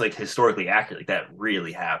 and that's like historically accurate. Like that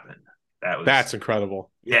really happened. That was That's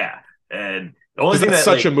incredible. yeah. And the only Because thing that's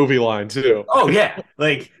that such a like, movie line too. oh yeah,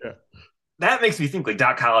 like Yeah, that makes me think like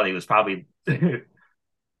Doc Holliday was probably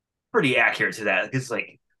pretty accurate to that. It's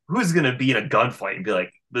like, who's gonna be in a gunfight and be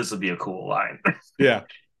like, this would be a cool line? yeah,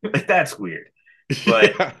 Like that's weird.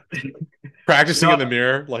 But yeah. you Practicing in know, the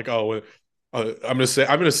mirror, like, oh, I'm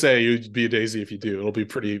gonna say you'd be a daisy if you do. It'll be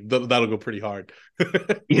pretty. That'll go pretty hard.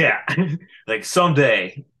 yeah, like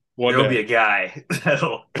someday One there'll be day. a guy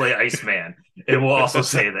that'll play Iceman, and we'll also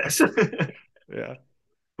say this. Yeah,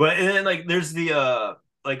 But and then like there's the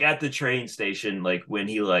like at the train station, like when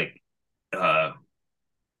he like uh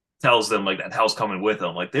tells them like that hell's coming with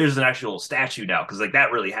him, like there's an actual statue now because like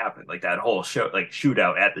that really happened, like that whole show like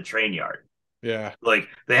shootout at the train yard. yeah. Like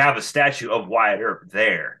they have a statue of Wyatt Earp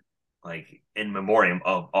there, like in memoriam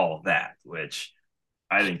of all of that, which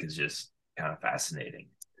I think is just kind of fascinating.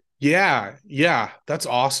 Yeah, yeah, that's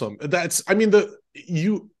awesome. I mean,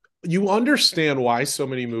 you understand why so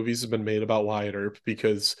many movies have been made about Wyatt Earp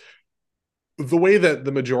because the way that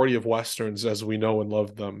the majority of westerns, as we know and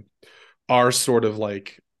love them, are sort of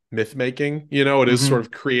like myth making. It is sort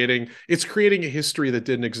Mm-hmm. of creating a history that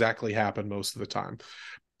didn't exactly happen most of the time.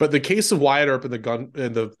 But the case of Wyatt Earp and the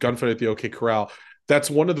gunfight at the OK Corral, that's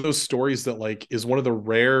one of those stories that like is one of the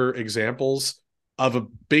rare examples of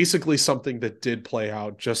basically something that did play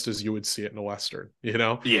out just as you would see it in a western.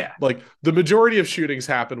 Yeah. Like the majority of shootings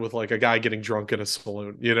happen with like a guy getting drunk in a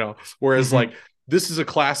saloon. Whereas Mm-hmm. like this is a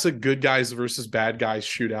classic good guys versus bad guys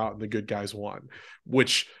shootout and the good guys won,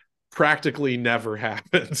 which practically never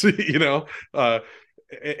happens.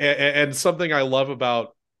 And something I love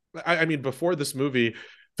about I mean, before this movie,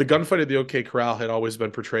 the gunfight at the OK Corral had always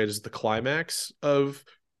been portrayed as the climax of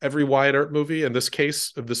every Wyatt Earp movie. In this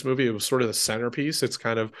case of this movie, it was sort of the centerpiece. It's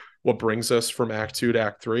kind of what brings us from Act Two to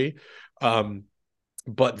Act Three. Um,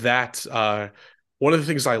 but that one of the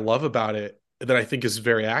things I love about it that I think is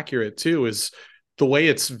very accurate too is the way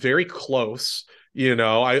it's very close.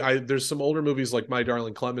 I there's some older movies like My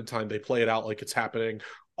Darling Clementine. They play it out like it's happening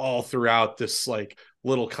all throughout this like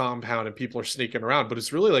little compound and people are sneaking around, but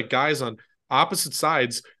it's really like guys on opposite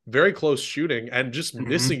sides, very close shooting and just Mm-hmm.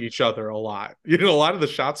 missing each other a lot. A lot of the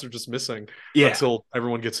shots are just missing Yeah. until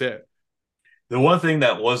everyone gets hit. The one thing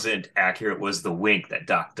that wasn't accurate was the wink that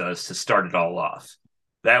Doc does to start it all off.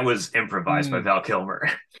 That was improvised by Mm, Val Kilmer.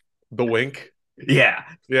 the wink. Yeah.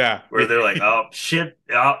 Yeah. Where they're like, oh shit,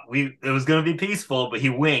 it was gonna be peaceful, but he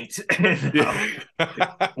winked. And, Yeah.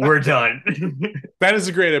 we're done. That is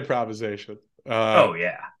a great improvisation. Oh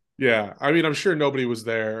yeah. Yeah, I mean, I'm sure nobody was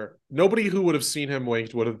there. Nobody who would have seen him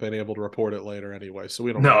winked would have been able to report it later anyway, so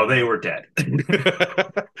we don't really No, they know. were dead.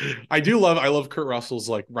 I love Kurt Russell's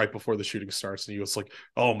like right before the shooting starts, and he was like,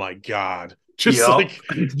 "Oh my god," Yup.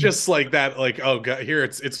 just like that, like, "Oh god, here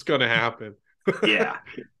it's gonna happen." Yeah.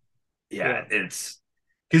 Yeah. Yeah, It's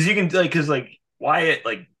because you can like because like Wyatt,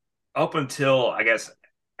 like up until I guess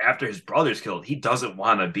after his brother's killed, he doesn't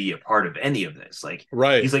want to be a part of any of this. Like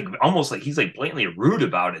right. he's like almost like he's like blatantly rude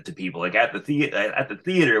about it to people. Like at the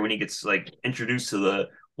theater when he gets like introduced to the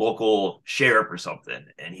local sheriff or something,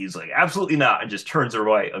 and he's like absolutely not, and just turns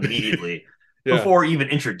away immediately Yeah, before even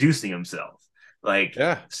introducing himself. Like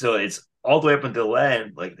yeah, so, it's all the way up until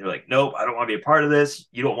then. Like they're like, nope, I don't want to be a part of this.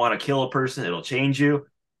 You don't want to kill a person; it'll change you.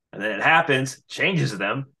 And then it happens, changes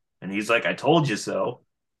them, and he's like, I told you so.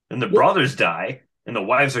 And the well, brothers die, and the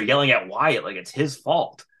wives are yelling at Wyatt like it's his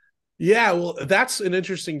fault. yeah. Well, that's an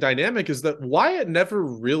interesting dynamic. Is that Wyatt never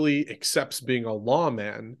really accepts being a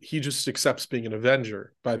lawman? He just accepts being an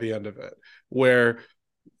avenger by the end of it. Where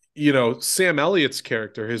Sam Elliott's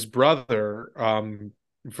character, his brother,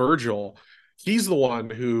 Virgil, he's the one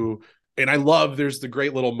who, and I love there's the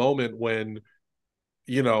great little moment when,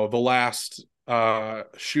 the last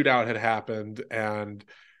shootout had happened and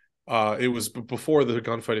it was before the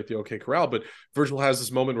gunfight at the OK Corral, but Virgil has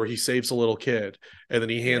this moment where he saves a little kid and then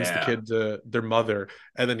he hands the Yeah. kid to their mother.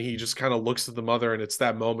 And then he just kind of looks at the mother and it's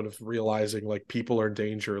that moment of realizing like people are in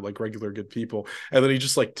danger, like regular good people. And then he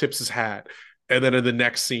just like tips his hat. and then in the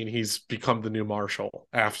next scene he's become the new marshal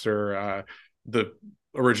after the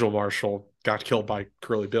original marshal got killed by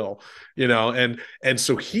Curly Bill, and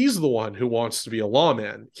so he's the one who wants to be a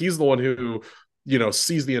lawman. He's the one who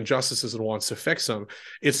sees the injustices and wants to fix them.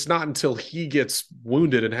 It's not until he gets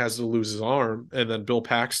wounded and has to lose his arm, and then Bill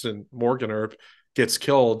Paxton Morgan Earp gets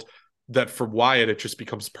killed, that for Wyatt it just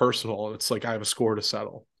becomes personal. It's like, I have a score to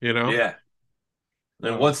settle. Yeah.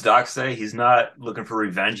 And uh, what's Doc say? He's not looking for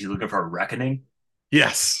revenge. He's looking for a reckoning.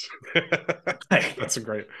 yes. Like, That's a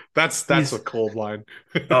great, that's a he's, cold line.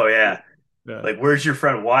 oh yeah. Yeah. Like, where's your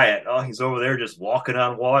friend Wyatt? Oh, he's over there just walking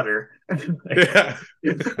on water. Like, Yeah.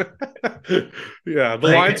 Yeah, the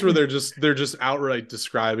lines like, where they're just outright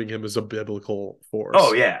describing him as a biblical oh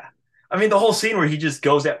force. yeah. I mean, the whole scene where he just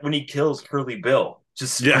goes at when he kills Curly Bill,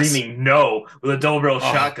 just Yes. screaming no with a double barrel Oh,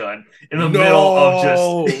 shotgun in the middle of just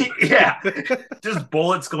no. yeah, just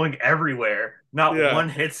bullets going everywhere. Not Yeah. one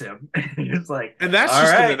hits him. It's like, And that's all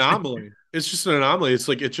just an right, anomaly. It's just an anomaly. It's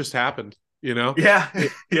like it just happened. yeah,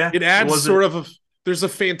 It yeah. it It adds wasn't. sort of there's a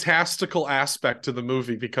fantastical aspect to the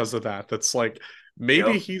movie because of that. That's like,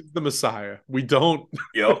 maybe Yep, he's the Messiah. We don't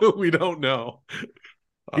yep. we don't know.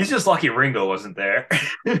 He's Uh, just lucky Ringo wasn't there.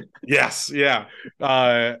 yes, yeah.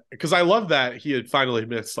 Because I love that he had finally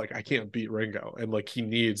admits, like, I can't beat Ringo, and like he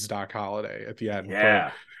needs Doc Holliday at the end. But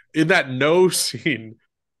Yeah, in that no scene,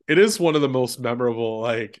 it is one of the most memorable.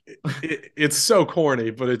 Like, it's so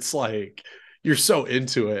corny, but it's like you're so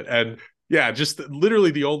into it. And yeah, just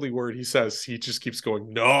literally the only word he says, he just keeps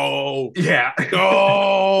going, no, yeah,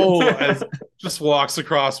 no, as just walks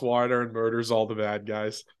across water and murders all the bad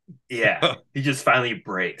guys. yeah. He just finally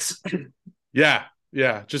breaks. Yeah,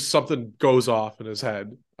 yeah, just something goes off in his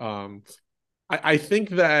head. I think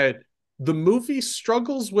that the movie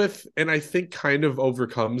struggles with, and I think kind of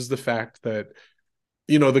overcomes the fact that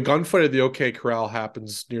the gunfight at the OK Corral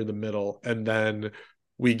happens near the middle, and then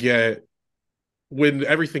we get, when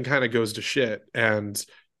everything kind of goes to shit, and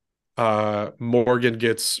Morgan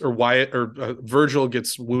gets, or Wyatt, or Virgil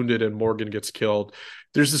gets wounded and Morgan gets killed.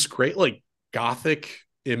 There's this great like gothic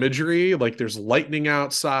imagery, like there's lightning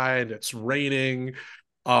outside, it's raining.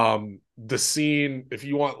 The scene, if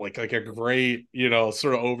you want like a great,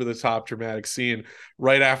 sort of over the top dramatic scene,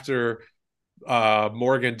 right after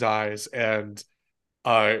Morgan dies, and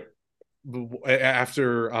uh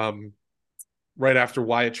after right after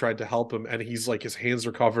Wyatt tried to help him, and he's like, his hands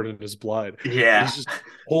are covered in his blood. And Yeah, he's just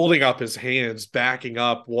holding up his hands, backing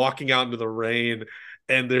up, walking out into the rain.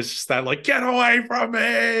 And there's just that, like, get away from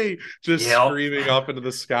me, just yep, screaming up into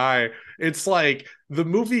the sky. It's like the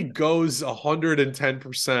movie goes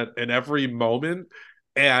 110% in every moment.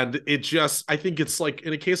 And it just, I think it's like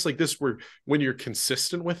in a case like this, where when you're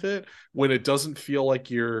consistent with it, when it doesn't feel like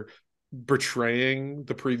you're betraying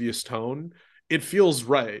the previous tone, it feels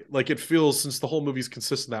right. Like, it feels, since the whole movie's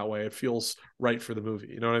consistent that way, it feels right for the movie.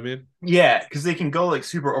 You know what I mean? yeah. Because they can go like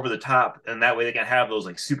super over the top, and that way they can have those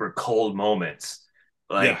like super cold moments,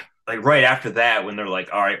 Yeah. like right after that when they're like,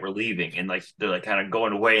 all right, we're leaving, and like they're like kind of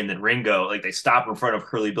going away, and then Ringo, like they stop in front of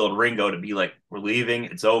Curly Bill and Ringo to be like, we're leaving,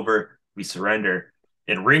 it's over, we surrender,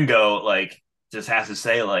 and Ringo like just has to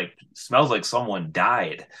say like, smells like someone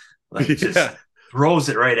died, like just Yeah. throws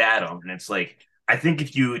it right at him, and it's like, I think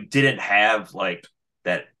if you didn't have like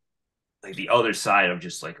that, like the other side of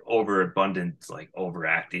just like overabundant, like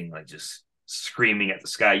overacting, like just screaming at the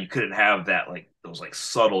sky, you couldn't have that, like those like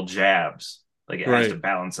subtle jabs. Like it has to Right.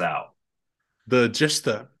 balance out.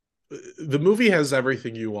 The movie has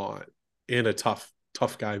everything you want in a tough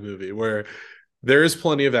guy movie, where there is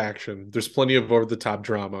plenty of action, there's plenty of over the top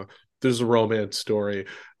drama, there's a romance story,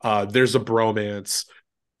 there's a bromance,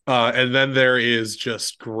 and then there is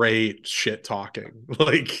just great shit talking.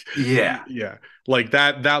 Like, Yeah. yeah, like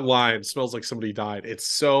that line, smells like somebody died. It's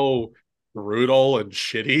so brutal and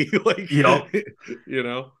shitty. Like, You know, you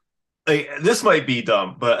know, like this might be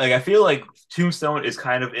dumb, but like I feel like Tombstone is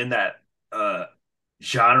kind of in that uh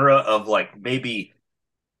genre of like maybe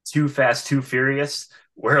Too Fast, Too Furious,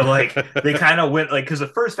 where like they kind of went like, because the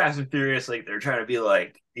first Fast and Furious, like they're trying to be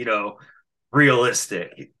like,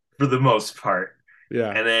 realistic for the most part. yeah,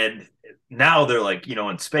 And then now they're like,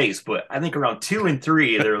 in space. But I think around two and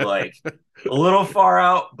three, they're like a little far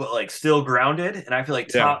out, but like still grounded. And I feel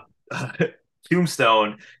like yeah. top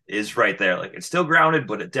Tombstone is right there. Like it's still grounded,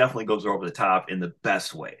 but it definitely goes over the top in the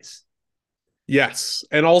best ways. Yes,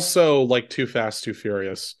 and also like Too Fast, Too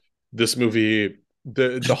Furious. This movie,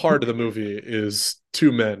 the heart of the movie is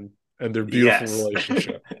two men and their beautiful Yes.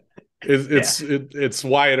 relationship. Yeah. It's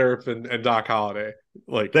Wyatt Earp and Doc Holliday.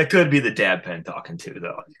 Like, That could be the dab pen talking too,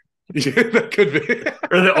 though. yeah, that could be.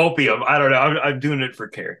 Or the opium. I don't know. I'm doing it for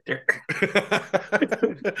character.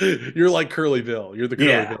 You're like Curly Bill. You're the Curly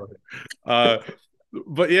Yeah. Bill. Uh,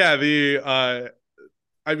 but yeah,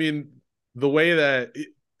 I mean, the way that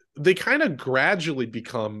they kind of gradually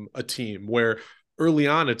become a team where early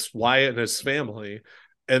on it's Wyatt and his family,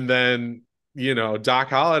 and then Doc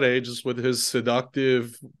Holliday just with his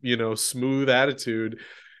seductive, smooth attitude,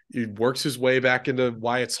 he works his way back into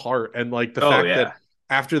Wyatt's heart, and like the Oh fact that yeah.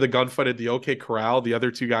 after the gunfight at the OK Corral, the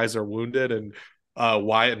other two guys are wounded, and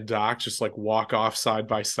Wyatt and Doc just like walk off side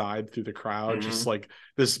by side through the crowd, just Hmm. like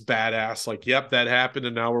this badass, like, yep, that happened,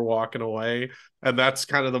 and now we're walking away. And that's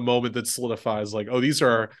kind of the moment that solidifies, like, oh, these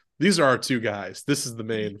are our two guys. This is the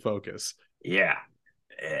main focus. Yeah.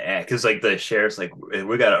 Because like the sheriff's like,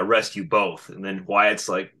 we gotta arrest you both, and then Wyatt's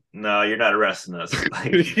like, no, you're not arresting us.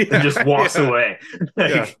 Like, and just Yeah, walks yeah, away. yeah.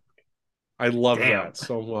 Like, I love damn. that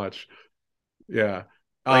so much. Yeah.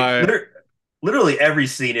 Like Uh literally every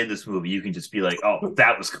scene in this movie, you can just be like, oh,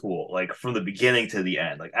 that was cool. Like from the beginning to the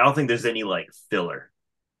end. Like I don't think there's any like filler.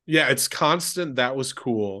 yeah, it's constant. That was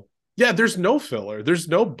cool. Yeah, there's no filler. There's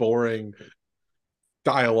no boring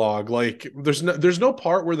dialogue. Like there's no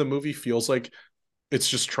part where the movie feels like it's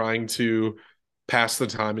just trying to pass the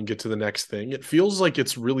time and get to the next thing. It feels like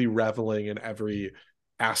it's really reveling in every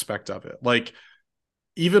aspect of it. Like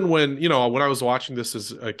even when I was watching this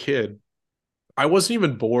as a kid, I wasn't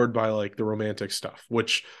even bored by like the romantic stuff,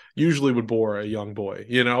 which usually would bore a young boy,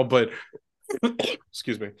 but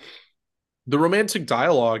excuse me. The romantic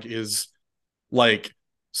dialogue is like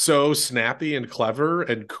so snappy and clever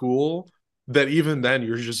and cool that even then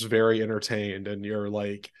you're just very entertained, and you're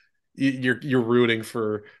like you're rooting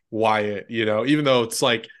for Wyatt, even though it's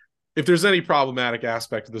like if there's any problematic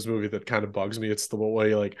aspect of this movie that kind of bugs me, it's the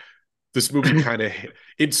way like this movie kind of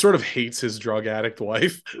it sort of hates his drug addict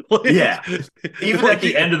wife. like Yeah. Even at like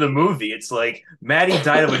the end of the movie, it's like Maddie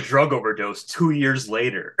died of a drug overdose 2 years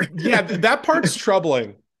later. yeah, that part's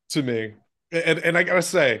troubling to me. And I gotta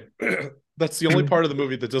say, that's the only part of the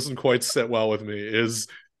movie that doesn't quite sit well with me is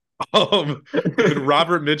when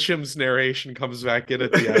Robert Mitchum's narration comes back in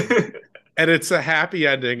at the end, and it's a happy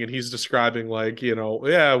ending, and he's describing like,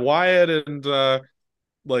 yeah, Wyatt and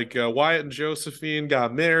Josephine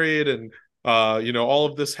got married, and all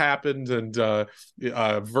of this happened, and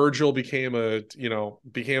Virgil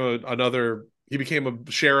another, he became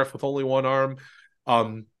a sheriff with only one arm.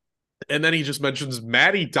 um and then he just mentions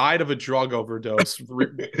Maddie died of a drug overdose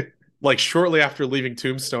like shortly after leaving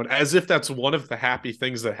Tombstone, as if that's one of the happy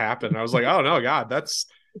things that happened. I was like, oh no, God, that's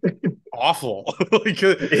awful. like,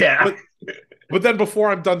 Yeah. but but then before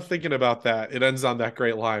I'm done thinking about that, it ends on that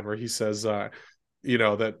great line where he says, that he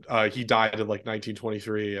died in like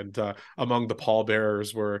 1923, and among the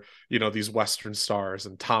pallbearers were, these Western stars,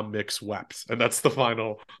 and Tom Mix wept, and that's the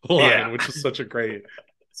final line, Yeah. which is such a great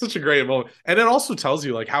moment, and it also tells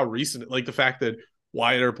you like how recent, like the fact that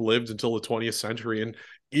Wyatt Earp lived until the 20th century and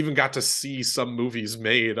even got to see some movies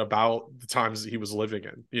made about the times that he was living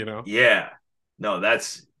in. Yeah. No,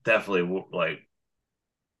 that's definitely like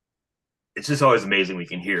it's just always amazing we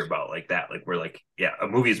can hear about like that. Like we're like, yeah, a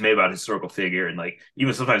movie is made about a historical figure, and like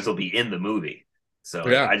even sometimes they'll be in the movie. So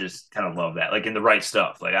like Yeah, I just kind of love that. Like in the right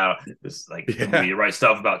stuff. Like I don't this like the movie, yeah, the right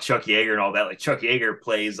stuff about Chuck Yeager and all that. Like Chuck Yeager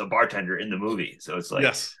plays a bartender in the movie. So it's like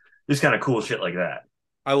yes. just kind of cool shit like that.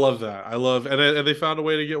 I love that. I love, and they found a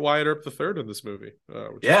way to get Wyatt Earp the third in this movie,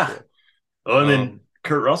 which is Yeah. cool. Oh, and then Um,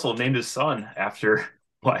 Kurt Russell named his son after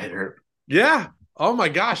Wyatt Earp. yeah. Oh my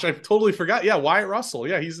gosh, I totally forgot. Yeah, Wyatt Russell.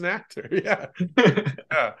 Yeah, he's an actor. Yeah,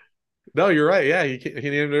 yeah. No, you're right. Yeah, he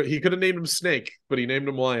could have named him Snake, but he named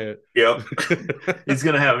him Wyatt. Yep. He's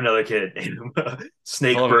gonna have another kid named him I'll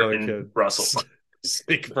Snake have another Burton kid. Russell.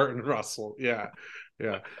 Snake Burton Russell. Yeah,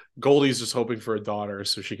 yeah. Goldie's just hoping for a daughter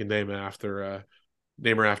so she can name her after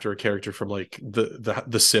a character from like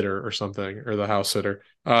the sitter or something, or the house sitter.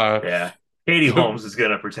 Yeah. Katie Holmes is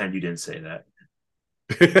gonna pretend you didn't say that.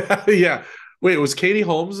 yeah. Wait, was Katie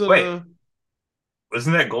Holmes in Wait, a?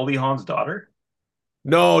 wasn't that Goldie Hawn's daughter?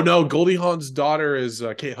 No, no. Goldie Hawn's daughter is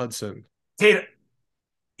Kate Hudson. Kate.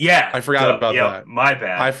 Yeah. I forgot Duh. about Yep. that. My I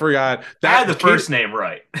bad. forgot I had the that first name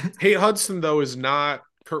right. Kate Hudson though is not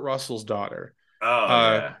Kurt Russell's daughter. Oh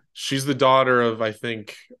yeah. She's the daughter of, I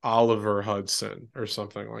think, Oliver Hudson or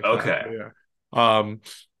something like that. Okay.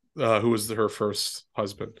 Yeah. Who was her first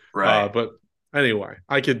husband. Right. But anyway,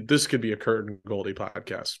 this could be a Kurt and Goldie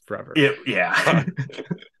podcast forever. Yeah.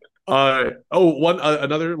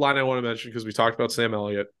 Another line I want to mention, because we talked about Sam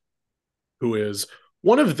Elliott, who is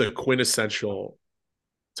one of the quintessential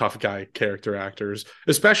tough guy character actors,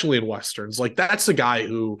 especially in westerns. Like that's a guy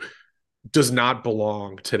who does not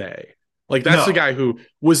belong today. Like that's the No. guy who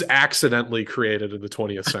was accidentally created in the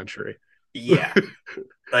 20th century. Yeah.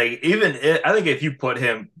 Like I think if you put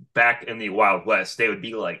him back in the Wild West, they would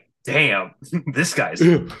be like, "Damn, this guy's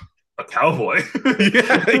a cowboy."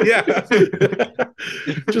 Yeah, yeah.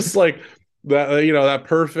 Just like that, that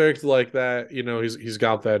perfect, like that, he's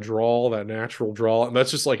got that drawl, that natural drawl, and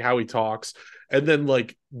that's just like how he talks. And then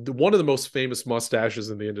like one of the most famous mustaches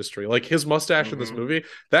in the industry, like his mustache in this Hmm. movie,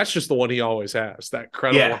 that's just the one he always has, that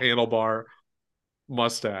credible Yeah, handlebar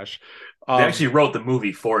mustache. they actually Um, wrote the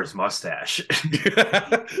movie for his mustache.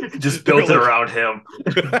 Just they're built it like, around him.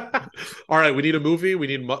 all right, we need a movie, we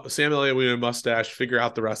need Sam Elliott, we need a mustache, figure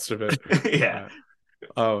out the rest of it. Yeah,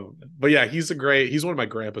 Uh, but yeah, he's one of my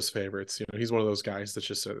grandpa's favorites. He's one of those guys that's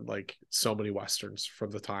just like so many westerns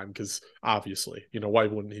from the time because obviously, why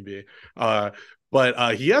wouldn't he be? Uh,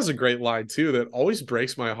 but he has a great line too that always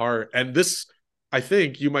breaks my heart. And this, I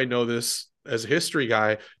think you might know this as a history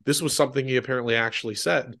guy. This was something he apparently actually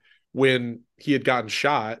said when he had gotten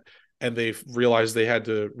shot and they realized they had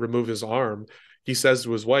to remove his arm. He says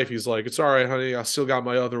to his wife, he's like, "It's all right, honey. I still got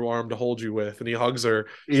my other arm to hold you with." And he hugs her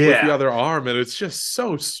with the yeah, other arm, and it's just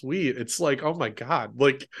so sweet. It's like, oh my god,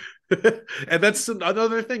 like, and that's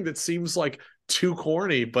another thing that seems like too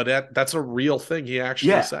corny, but that's a real thing he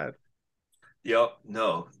actually yeah. said. Yep.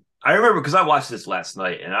 No, I remember because I watched this last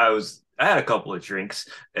night, and I had a couple of drinks,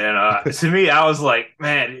 and to me, I was like,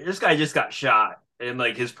 man, this guy just got shot, and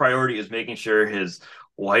like his priority is making sure his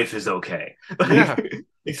wife is okay. Yeah,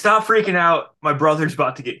 Like, stop freaking out. My brother's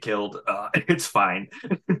about to get killed. It's fine.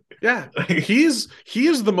 yeah, Like, he is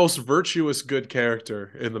the most virtuous good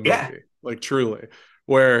character in the yeah, movie, like truly.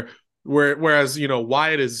 Where whereas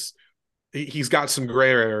Wyatt is he's got some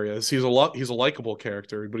gray areas. He's a likable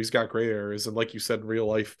character, but he's got gray areas, and like you said, in real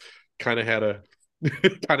life, kind of had a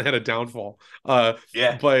kind of had a downfall.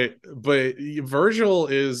 yeah. But Virgil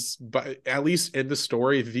is, but at least in the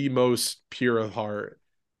story, the most pure of heart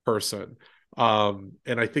person.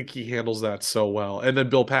 And I think he handles that so well. And then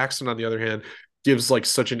Bill Paxton, on the other hand, gives like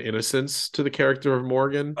such an innocence to the character of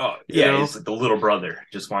Morgan. Oh, You yeah. know, He's like the little brother,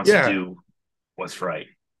 just wants to yeah, do what's right.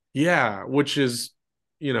 yeah, which is,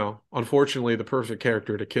 unfortunately the perfect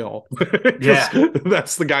character to kill because Yeah.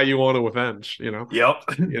 that's the guy you want to avenge, Yep.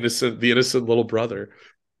 the innocent little brother.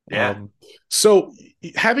 Yeah. So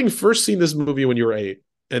having first seen this movie when you were 8,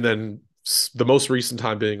 and then the most recent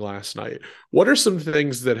time being last night, what are some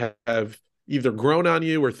things that have either grown on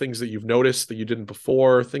you or things that you've noticed that you didn't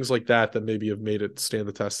before, things like that that maybe have made it stand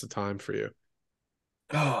the test of time for you?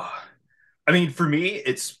 Oh, I mean, for me,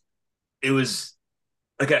 it was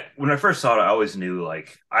like when I first saw it, I always knew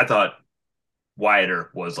like I thought Wyatt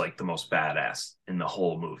Earp was like the most badass in the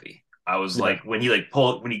whole movie. I was Yeah, like when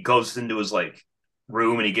he goes into his like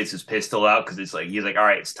room and he gets his pistol out because it's like he's like, all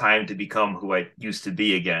right, it's time to become who I used to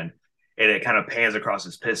be again. And it kind of pans across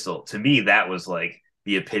his pistol. To me, that was like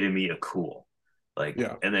the epitome of cool. Like,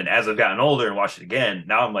 yeah, and then as I've gotten older and watched it again,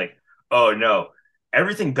 now I'm like, oh no,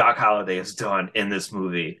 everything Doc Holliday has done in this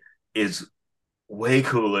movie is way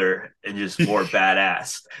cooler and just more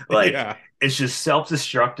badass. Like yeah, it's just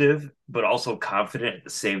self-destructive, but also confident at the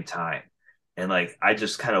same time. And like I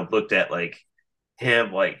just kind of looked at like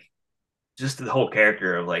him, like just the whole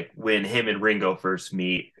character of like when him and Ringo first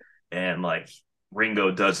meet, and like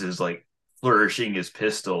Ringo does his like flourishing his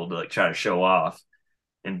pistol to like try to show off,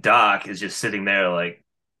 and Doc is just sitting there like,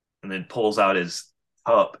 and then pulls out his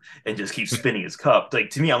cup and just keeps spinning his cup.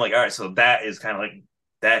 Like to me, I'm like, all right, so that is kind of like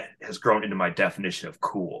that has grown into my definition of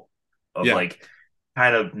cool, of yeah. like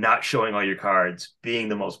kind of not showing all your cards, being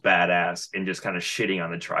the most badass, and just kind of shitting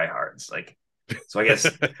on the tryhards. Like, so I guess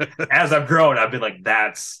as I've grown, I've been like,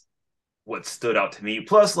 that's what stood out to me.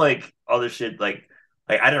 Plus, like other shit, like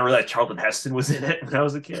I didn't realize Charlton Heston was in it when I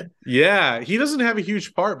was a kid. Yeah, he doesn't have a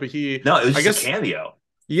huge part, but No, it was I just a guess, cameo.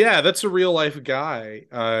 yeah, that's a real life guy.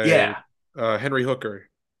 Yeah. Henry Hooker.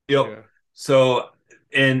 Yep. Yeah, So,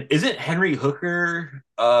 and isn't Henry Hooker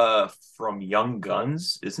from Young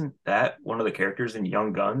Guns? Isn't that one of the characters in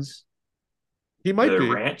Young Guns? he might The be.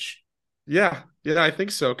 ranch? Yeah, yeah, I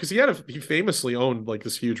think so. Because he famously owned like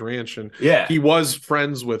this huge ranch, and Yeah. he was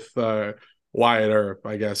friends with Wyatt Earp,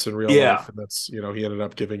 I guess, in real life, Yeah. and that's he ended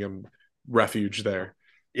up giving him refuge there.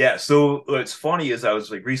 Yeah. So what's funny is I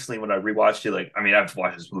was like recently when I rewatched it, like I mean I've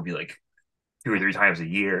watched this movie like 2 or 3 times a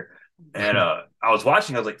year. And I was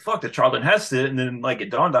watching, I was like, fuck, the Charlton Heston. And then like it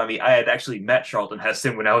dawned on me, I had actually met Charlton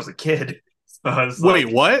Heston when I was a kid. So I was Wait,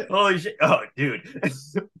 like, what? holy shit. Oh, dude.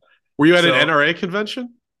 Were you at an So NRA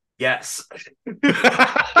convention? yes.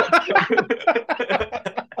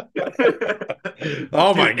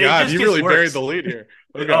 Oh my Dude, it God, just you gets really buried the worse. lead here.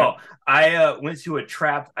 Okay. Oh, I went to a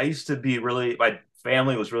trap. I used to be really, my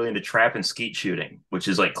family was really into trap and skeet shooting, which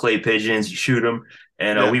is like clay pigeons. You shoot them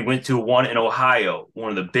And Yeah. we went to one in Ohio, one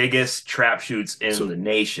of the biggest trap shoots in So the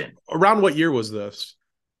nation. around what year was this?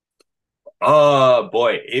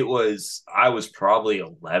 Boy, I was probably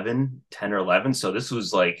 11, 10 or 11. So this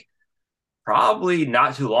was like probably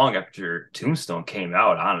not too long after Tombstone came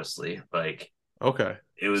out, honestly. Like Okay.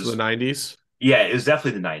 it So the was, 90s? yeah, it was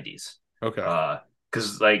definitely the 90s. Okay.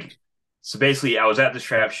 Because like, so basically, I was at this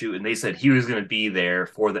trap shoot and they said he was going to be there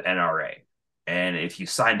for the NRA. And if you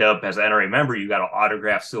signed up as an NRA member, you got an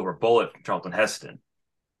autographed silver bullet from Charlton Heston.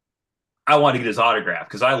 I wanted to get his autograph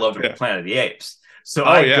because I loved him from Yeah. Planet of the Apes. So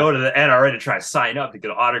Oh I yeah. go to the NRA to try to sign up to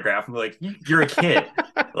get an autograph. And they're like, you're a kid.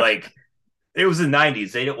 Like, it was the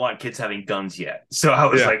 90s. They didn't want kids having guns yet. So I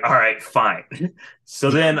was Yeah. like, all right, fine.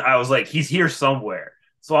 So then I was like, he's here somewhere.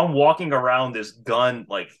 So I'm walking around this gun,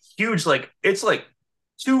 like huge, like it's like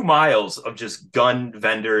 2 miles of just gun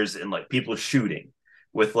vendors and like people shooting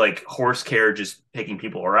with like horse carriages taking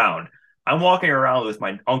people around. I'm walking around with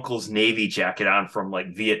my uncle's Navy jacket on from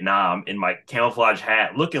like Vietnam in my camouflage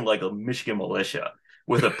hat, looking like a Michigan militia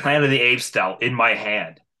with a Planet of the Apes style in my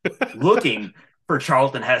hand, looking for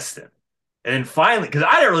Charlton Heston. And then finally, because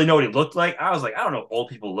I didn't really know what he looked like, I was like, I don't know what old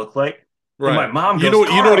people look like. And my Right. mom You goes, know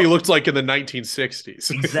what he Carl, looked like in the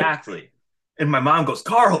 1960s. exactly. And my mom goes,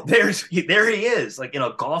 Carl, there he is, like in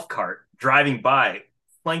a golf cart driving by,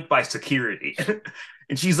 flanked by security.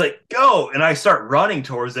 And she's like, go. And I start running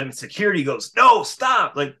towards him. And security goes, no,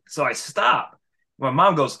 stop. Like, so I stop. My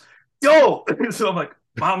mom goes, go. So I'm like,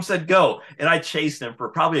 mom said go. And I chased him for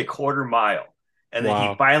probably a quarter mile. And then he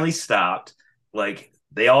Wow. finally stopped. Like,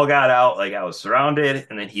 they all got out. Like, I was surrounded.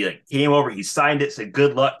 And then he like came over, he signed it, said,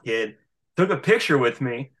 good luck, kid. Took a picture with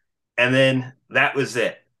me. And then that was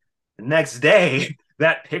it. The next day,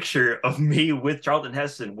 that picture of me with Charlton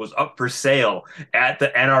Heston was up for sale at the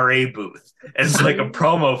NRA booth as like a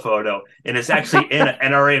promo photo, and it's actually in an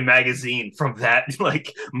NRA magazine from that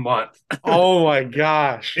like month. Oh my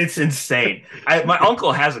gosh. It's insane. My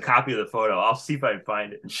uncle has a copy of the photo. I'll see if I can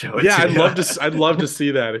find it and show it Yeah, to you. I'd love to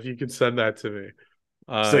see that if you could send that to me.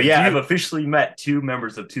 So Do yeah, I've you officially met two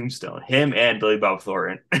members of Tombstone, him and Billy Bob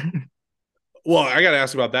Thornton. well, I got to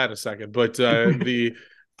ask about that in a second, but the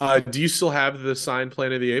do you still have the signed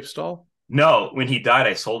Planet of the Apes doll? No, when he died,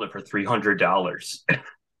 I sold it for $300.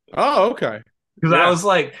 Oh, okay. Because I Yeah. was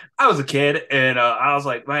like, I was a kid, and I was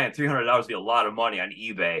like, man, $300 would be a lot of money on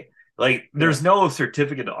eBay. Like, Yeah. there's no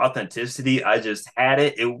certificate of authenticity. I just had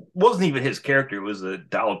it. It wasn't even his character. It was a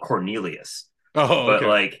doll of Cornelius. Oh, But okay.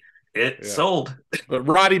 like, it Yeah. sold. But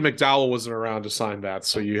Roddy McDowell wasn't around to sign that,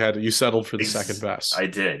 so you settled for the second best. I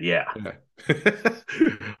did, yeah, Yeah.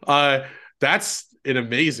 uh, that's an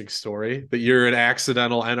amazing story that you're an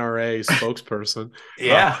accidental NRA spokesperson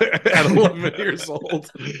yeah. at 11 years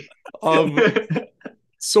old. Um,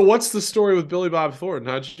 so what's the story with Billy Bob Thornton?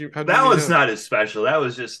 How did you That meet was him? not as special. That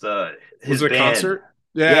was just Was his it a band. concert?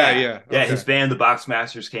 Yeah, Yeah, yeah. yeah, his Okay. band, the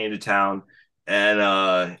Boxmasters, came to town,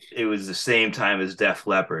 and it was the same time as Def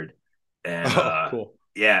Leppard, and Oh, cool.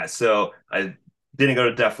 yeah, so I didn't go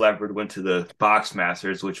to Def Leppard, went to the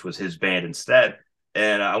Boxmasters, which was his band instead,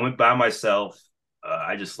 and I went by myself.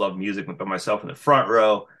 I just love music. Went by myself in the front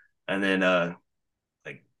row, and then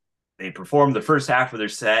like they performed the first half of their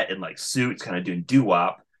set in like suits, kind of doing doo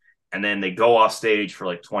wop, and then they go off stage for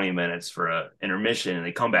like 20 minutes for a intermission, and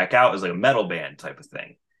they come back out as like a metal band type of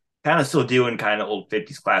thing, kind of still doing kind of old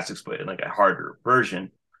 50s classics, but in like a harder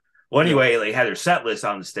version. Well, Yeah. anyway, they had their set list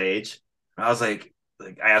on the stage. And I was like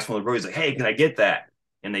I asked one of the boys, like, "Hey, can I get that?"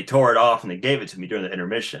 And they tore it off and they gave it to me during the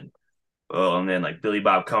intermission. Well, and then like Billy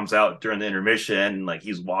Bob comes out during the intermission, and like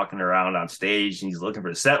he's walking around on stage and he's looking for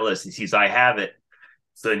the set list. He sees I have it,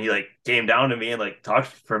 so then he like came down to me and like talked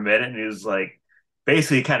for a minute, and he was like,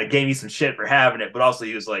 basically kind of gave me some shit for having it, but also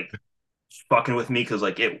he was like fucking with me because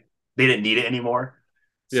like they didn't need it anymore.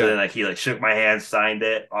 So Yeah. then like he like shook my hand, signed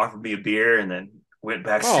it, offered me a beer, and then went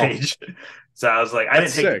Oh, backstage. So I was like, I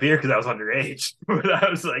that's didn't take the sick. beer because I was underage, but I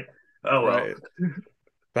was like, oh well. Right.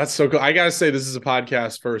 That's so cool. I gotta say, this is a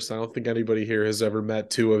podcast first. I don't think anybody here has ever met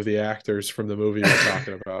two of the actors from the movie we're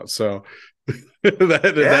talking about. So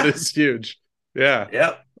that Yeah, is huge. Yeah.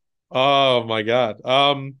 yep, Oh my God.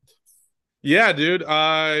 Yeah, dude.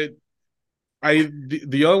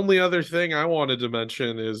 The only other thing I wanted to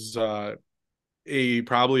mention is a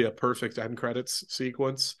probably a perfect end credits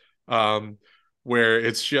sequence. Where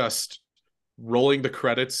it's just rolling the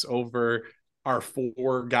credits over our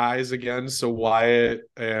four guys again. So Wyatt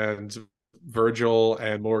and Virgil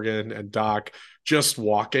and Morgan and Doc just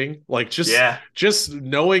walking, like yeah, just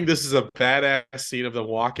knowing this is a badass scene of them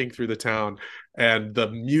walking through the town and the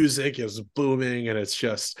music is booming and it's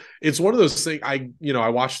one of those things. I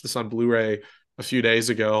watched this on Blu-ray a few days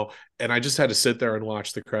ago, and I just had to sit there and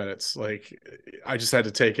watch the credits. Like I just had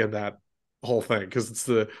to take in that whole thing because it's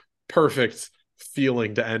the perfect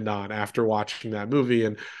feeling to end on after watching that movie,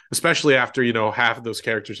 and especially after half of those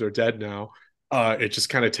characters are dead now. It just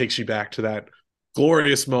kind of takes you back to that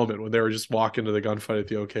glorious moment when they were just walking to the gunfight at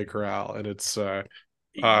the OK Corral, and it's uh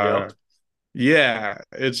Yep. yeah,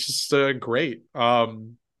 it's just great.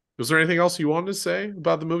 Was there anything else you wanted to say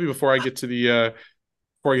about the movie before I get to the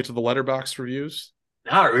letterbox reviews?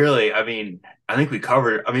 Not really. I mean, I think we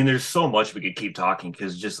covered. I mean, there's so much we could keep talking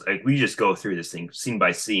because just like we just go through this thing scene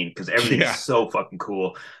by scene because everything's Yeah, so fucking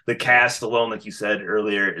cool. The yeah, cast alone, like you said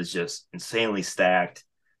earlier, is just insanely stacked.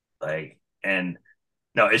 Like, and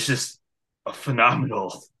no, it's just a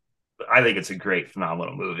phenomenal. I think it's a great,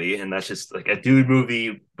 phenomenal movie, and that's just like a dude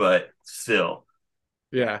movie, but still,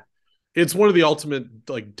 yeah. It's one of the ultimate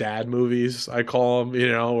like dad movies, I call them,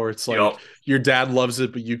 where it's like yep. your dad loves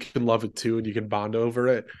it, but you can love it too, and you can bond over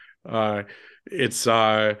it. Uh, it's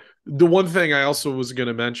the one thing I also was going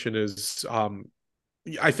to mention is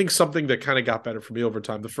I think something that kind of got better for me over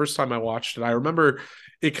time. The first time I watched it, I remember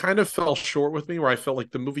it kind of fell short with me, where I felt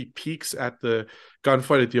like the movie peaks at the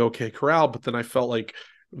gunfight at the OK Corral, but then I felt like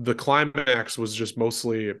the climax was just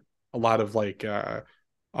mostly a lot of like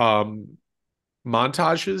um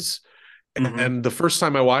montages. Hmm. And the first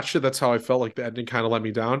time I watched it, that's how I felt like the ending kind of let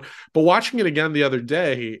me down. But watching it again the other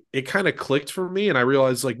day, it kind of clicked for me. And I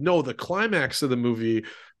realized, like, no, the climax of the movie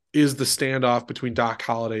is the standoff between Doc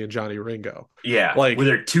Holliday and Johnny Ringo. Yeah, where Like,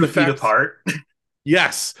 they're two the feet fact, apart.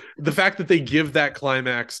 yes, the fact that they give that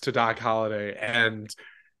climax to Doc Holliday and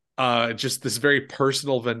just this very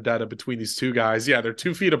personal vendetta between these two guys. Yeah, they're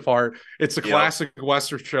 2 feet apart. It's a Yep. classic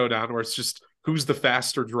Western showdown where it's just who's the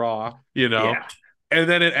faster draw. Yeah. And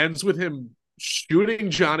then it ends with him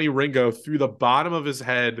shooting Johnny Ringo through the bottom of his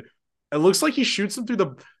head. It looks like he shoots him through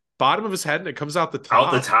the bottom of his head and it comes out the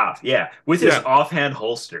Out the top. top. Yeah, with his Yeah. offhand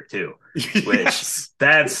holster too, which Yes.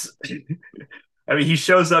 that's. I mean, he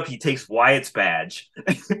shows up, he takes Wyatt's badge, so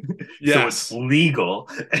it's Yes. legal,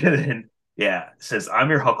 and then yeah, says I'm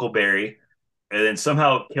your Huckleberry, and then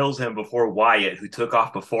somehow kills him before Wyatt, who took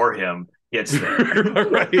off before him, gets there.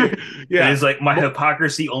 Right. And Yeah. he's like, my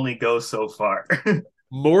hypocrisy only goes so far.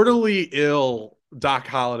 Mortally ill Doc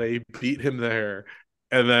Holliday beat him there.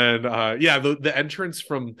 And then yeah, the entrance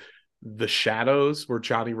from the shadows where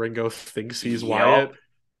Johnny Ringo thinks he's Yep. Wyatt.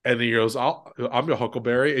 And he goes, I'm your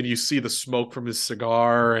Huckleberry. And you see the smoke from his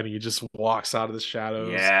cigar and he just walks out of the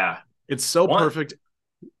shadows. Yeah. It's so One perfect.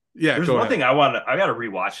 Yeah, there's go one ahead. thing I gotta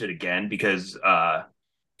rewatch it again because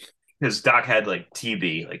Doc had like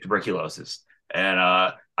TB, like tuberculosis. And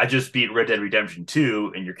I just beat Red Dead Redemption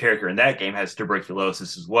 2, and your character in that game has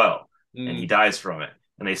tuberculosis as well, and he Mm. dies from it.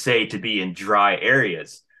 And they say to be in dry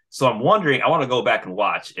areas. So I'm wondering, I want to go back and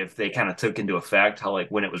watch if they kind of took into effect how, like,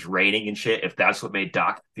 when it was raining and shit, if that's what made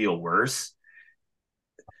Doc feel worse.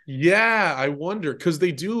 Yeah, I wonder because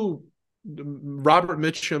they do. Robert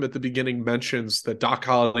Mitchum at the beginning mentions that Doc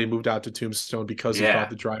Holliday moved out to Tombstone because he thought Yeah.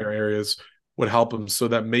 the drier areas would help him, so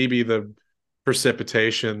that maybe the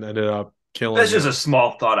precipitation ended up killing That's just a him.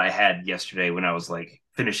 small thought I had yesterday when I was like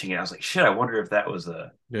finishing it. I was like, shit, I wonder if that was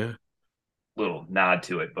a Yeah. little nod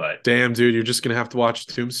to it, but Damn, dude, you're just gonna have to watch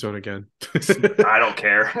Tombstone again. I don't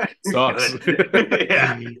care. Sucks. Good.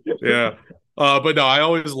 Yeah. Yeah. But no, I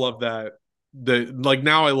always love that.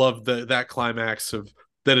 Now I love that climax of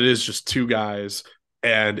that it is just two guys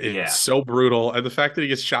and it's Yeah. so brutal. And the fact that he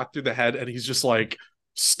gets shot through the head and he's just like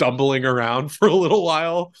stumbling around for a little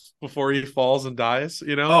while before he falls and dies.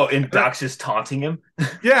 Oh, and And that, Doc's just taunting him.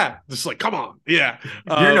 yeah, just like, come on. Yeah.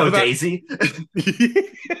 You're no But that Daisy.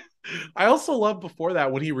 I also love before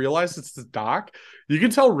that when he realized it's the Doc, you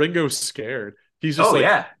can tell Ringo's scared. He's just Oh like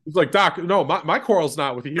yeah. he's like, Doc, no, my quarrel's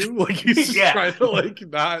not with you. Like he's just Yeah. trying to like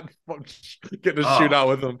not get in a Oh. shootout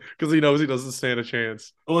with him because he knows he doesn't stand a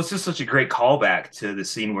chance. Well, it's just such a great callback to the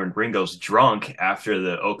scene where Ringo's drunk after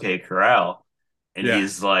the OK Corral, and Yeah,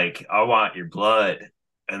 he's like, "I want your blood,"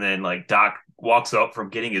 and then like Doc walks up from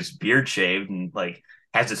getting his beard shaved and like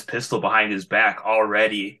has his pistol behind his back all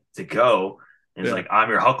ready to go, and he's yeah, like, "I'm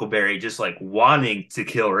your Huckleberry," just like wanting to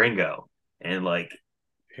kill Ringo, and like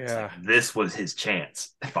it's like yeah. this was his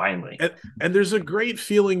chance finally. And there's a great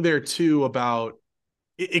feeling there too about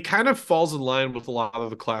it kind of falls in line with a lot of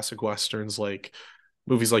the classic westerns, like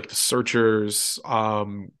movies like The Searchers,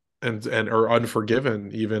 and or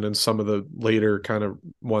Unforgiven, even in some of the later kind of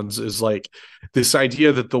ones, is like this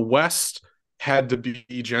idea that the West had to be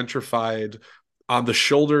gentrified on the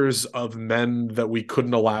shoulders of men that we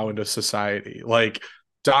couldn't allow into society. Like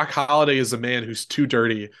Doc Holliday is a man who's too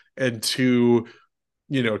dirty and too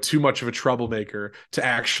too much of a troublemaker to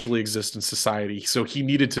actually exist in society. So he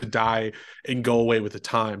needed to die and go away with the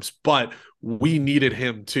times. But we needed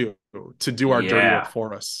him too to do our dirty work Yeah.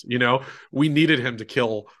 for us. We needed him to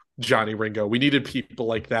kill Johnny Ringo. We needed people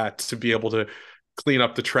like that to be able to clean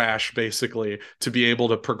up the trash, basically, to be able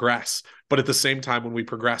to progress. But at the same time, when we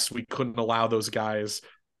progressed, we couldn't allow those guys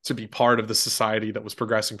to be part of the society that was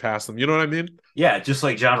progressing past them. You know what I mean? Yeah, just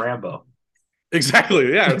like John Rambo.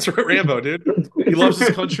 Exactly. Yeah, it's Rambo, dude. He loves his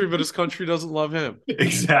country, but his country doesn't love him.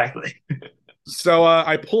 Exactly. So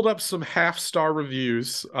I pulled up some half-star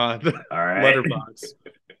reviews, the All right. letterbox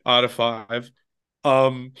out of 5.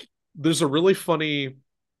 Um, there's a really funny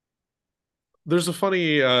there's a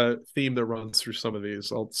funny theme that runs through some of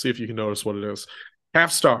these. I'll see if you can notice what it is.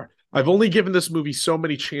 Half star. I've only given this movie so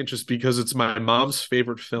many chances because it's my mom's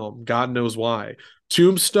favorite film. God knows why.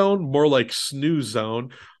 Tombstone, more like snooze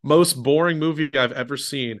zone. Most boring movie I've ever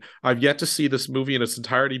seen. I've yet to see this movie in its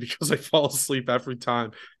entirety because I fall asleep every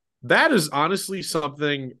time. That is honestly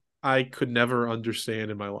something I could never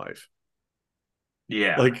understand in my life.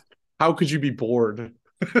 Yeah. Like, how could you be bored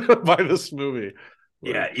by this movie?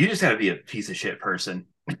 Yeah. Like, You just got to be a piece of shit person.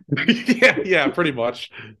 yeah, pretty much.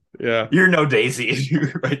 Yeah. You're no Daisy if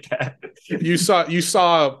you write that. You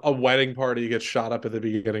saw a wedding party get shot up at the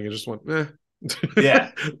beginning and just went, eh.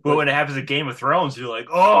 Yeah. But Like, when it happens in Game of Thrones, you're like,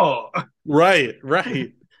 oh, right.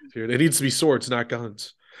 Dude, it needs to be swords, not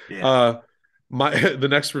guns. yeah. Uh the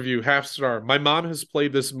next review, half star. My mom has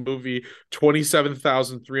played this movie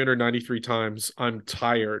 27,393 times. I'm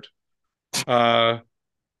tired. Uh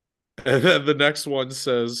and then the next one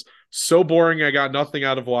says, so boring, I got nothing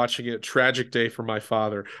out of watching it. Tragic day for my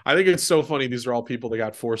father. I think it's so funny. These are all people that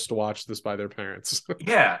got forced to watch this by their parents.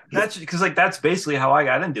 Yeah. That's because, like, that's basically how I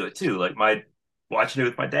got into it, too. Like, watching it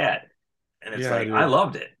with my dad. And it's Yeah, like, I dude.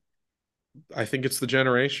 loved it. I think it's the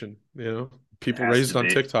generation, It people has to raised on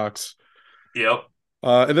be. TikToks. Yep.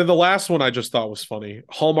 And then the last one I just thought was funny.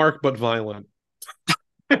 Hallmark but violent.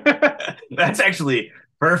 That's actually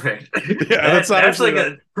perfect. Yeah, that's That's honestly like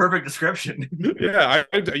that. a perfect description. Yeah,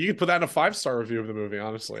 you could put that in a 5-star review of the movie.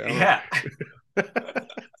 Honestly, I don't Yeah. know.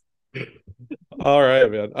 All right,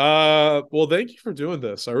 man. Well, thank you for doing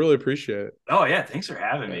this. I really appreciate it. Oh yeah. Thanks for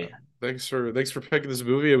having Yeah, me. thanks for picking this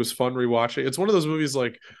movie. It was fun rewatching. It's one of those movies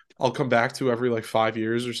like I'll come back to every like 5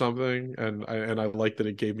 years or something, and I like that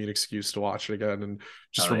it gave me an excuse to watch it again and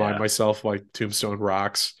just Oh remind yeah. myself like Tombstone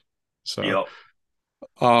rocks. So, Yep.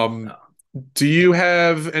 um, do you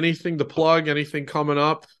have anything to plug? Anything coming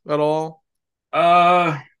up at all?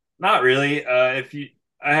 Uh, Not really. If you,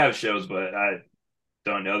 I have shows, but I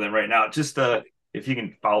don't know them right now. Just if you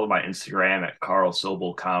can follow my Instagram at Carl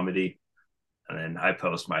Sobel Comedy, and then I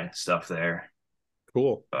post my stuff there.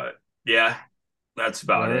 Cool. But yeah, that's All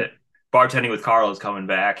about right. it. Bartending with Carl is coming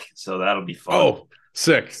back, so that'll be fun. Oh,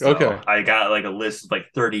 sick. So Okay. I got like a list of like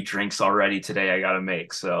 30 drinks already today I gotta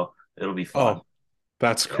make, so it'll be fun. Oh,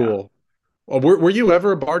 that's Yeah. cool. Oh, were you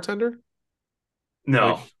ever a bartender?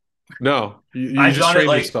 No, Like, no, you I've just done it trained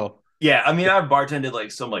like, yourself. yeah, I mean, I've bartended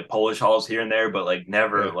like some like Polish halls here and there, but like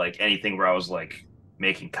never Yeah, like anything where I was like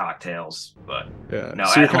making cocktails. But yeah. no,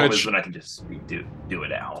 So at you're kind home of is when I can just do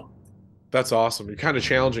it at home. that's awesome. You're kind of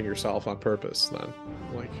challenging yourself on purpose then.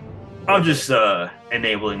 Like, a I'm little bit. just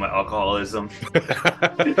enabling my alcoholism.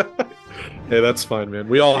 Hey, that's fine, man.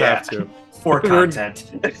 We all have Yeah, to. for We're in,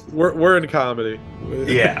 content. we're in comedy.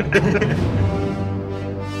 Yeah.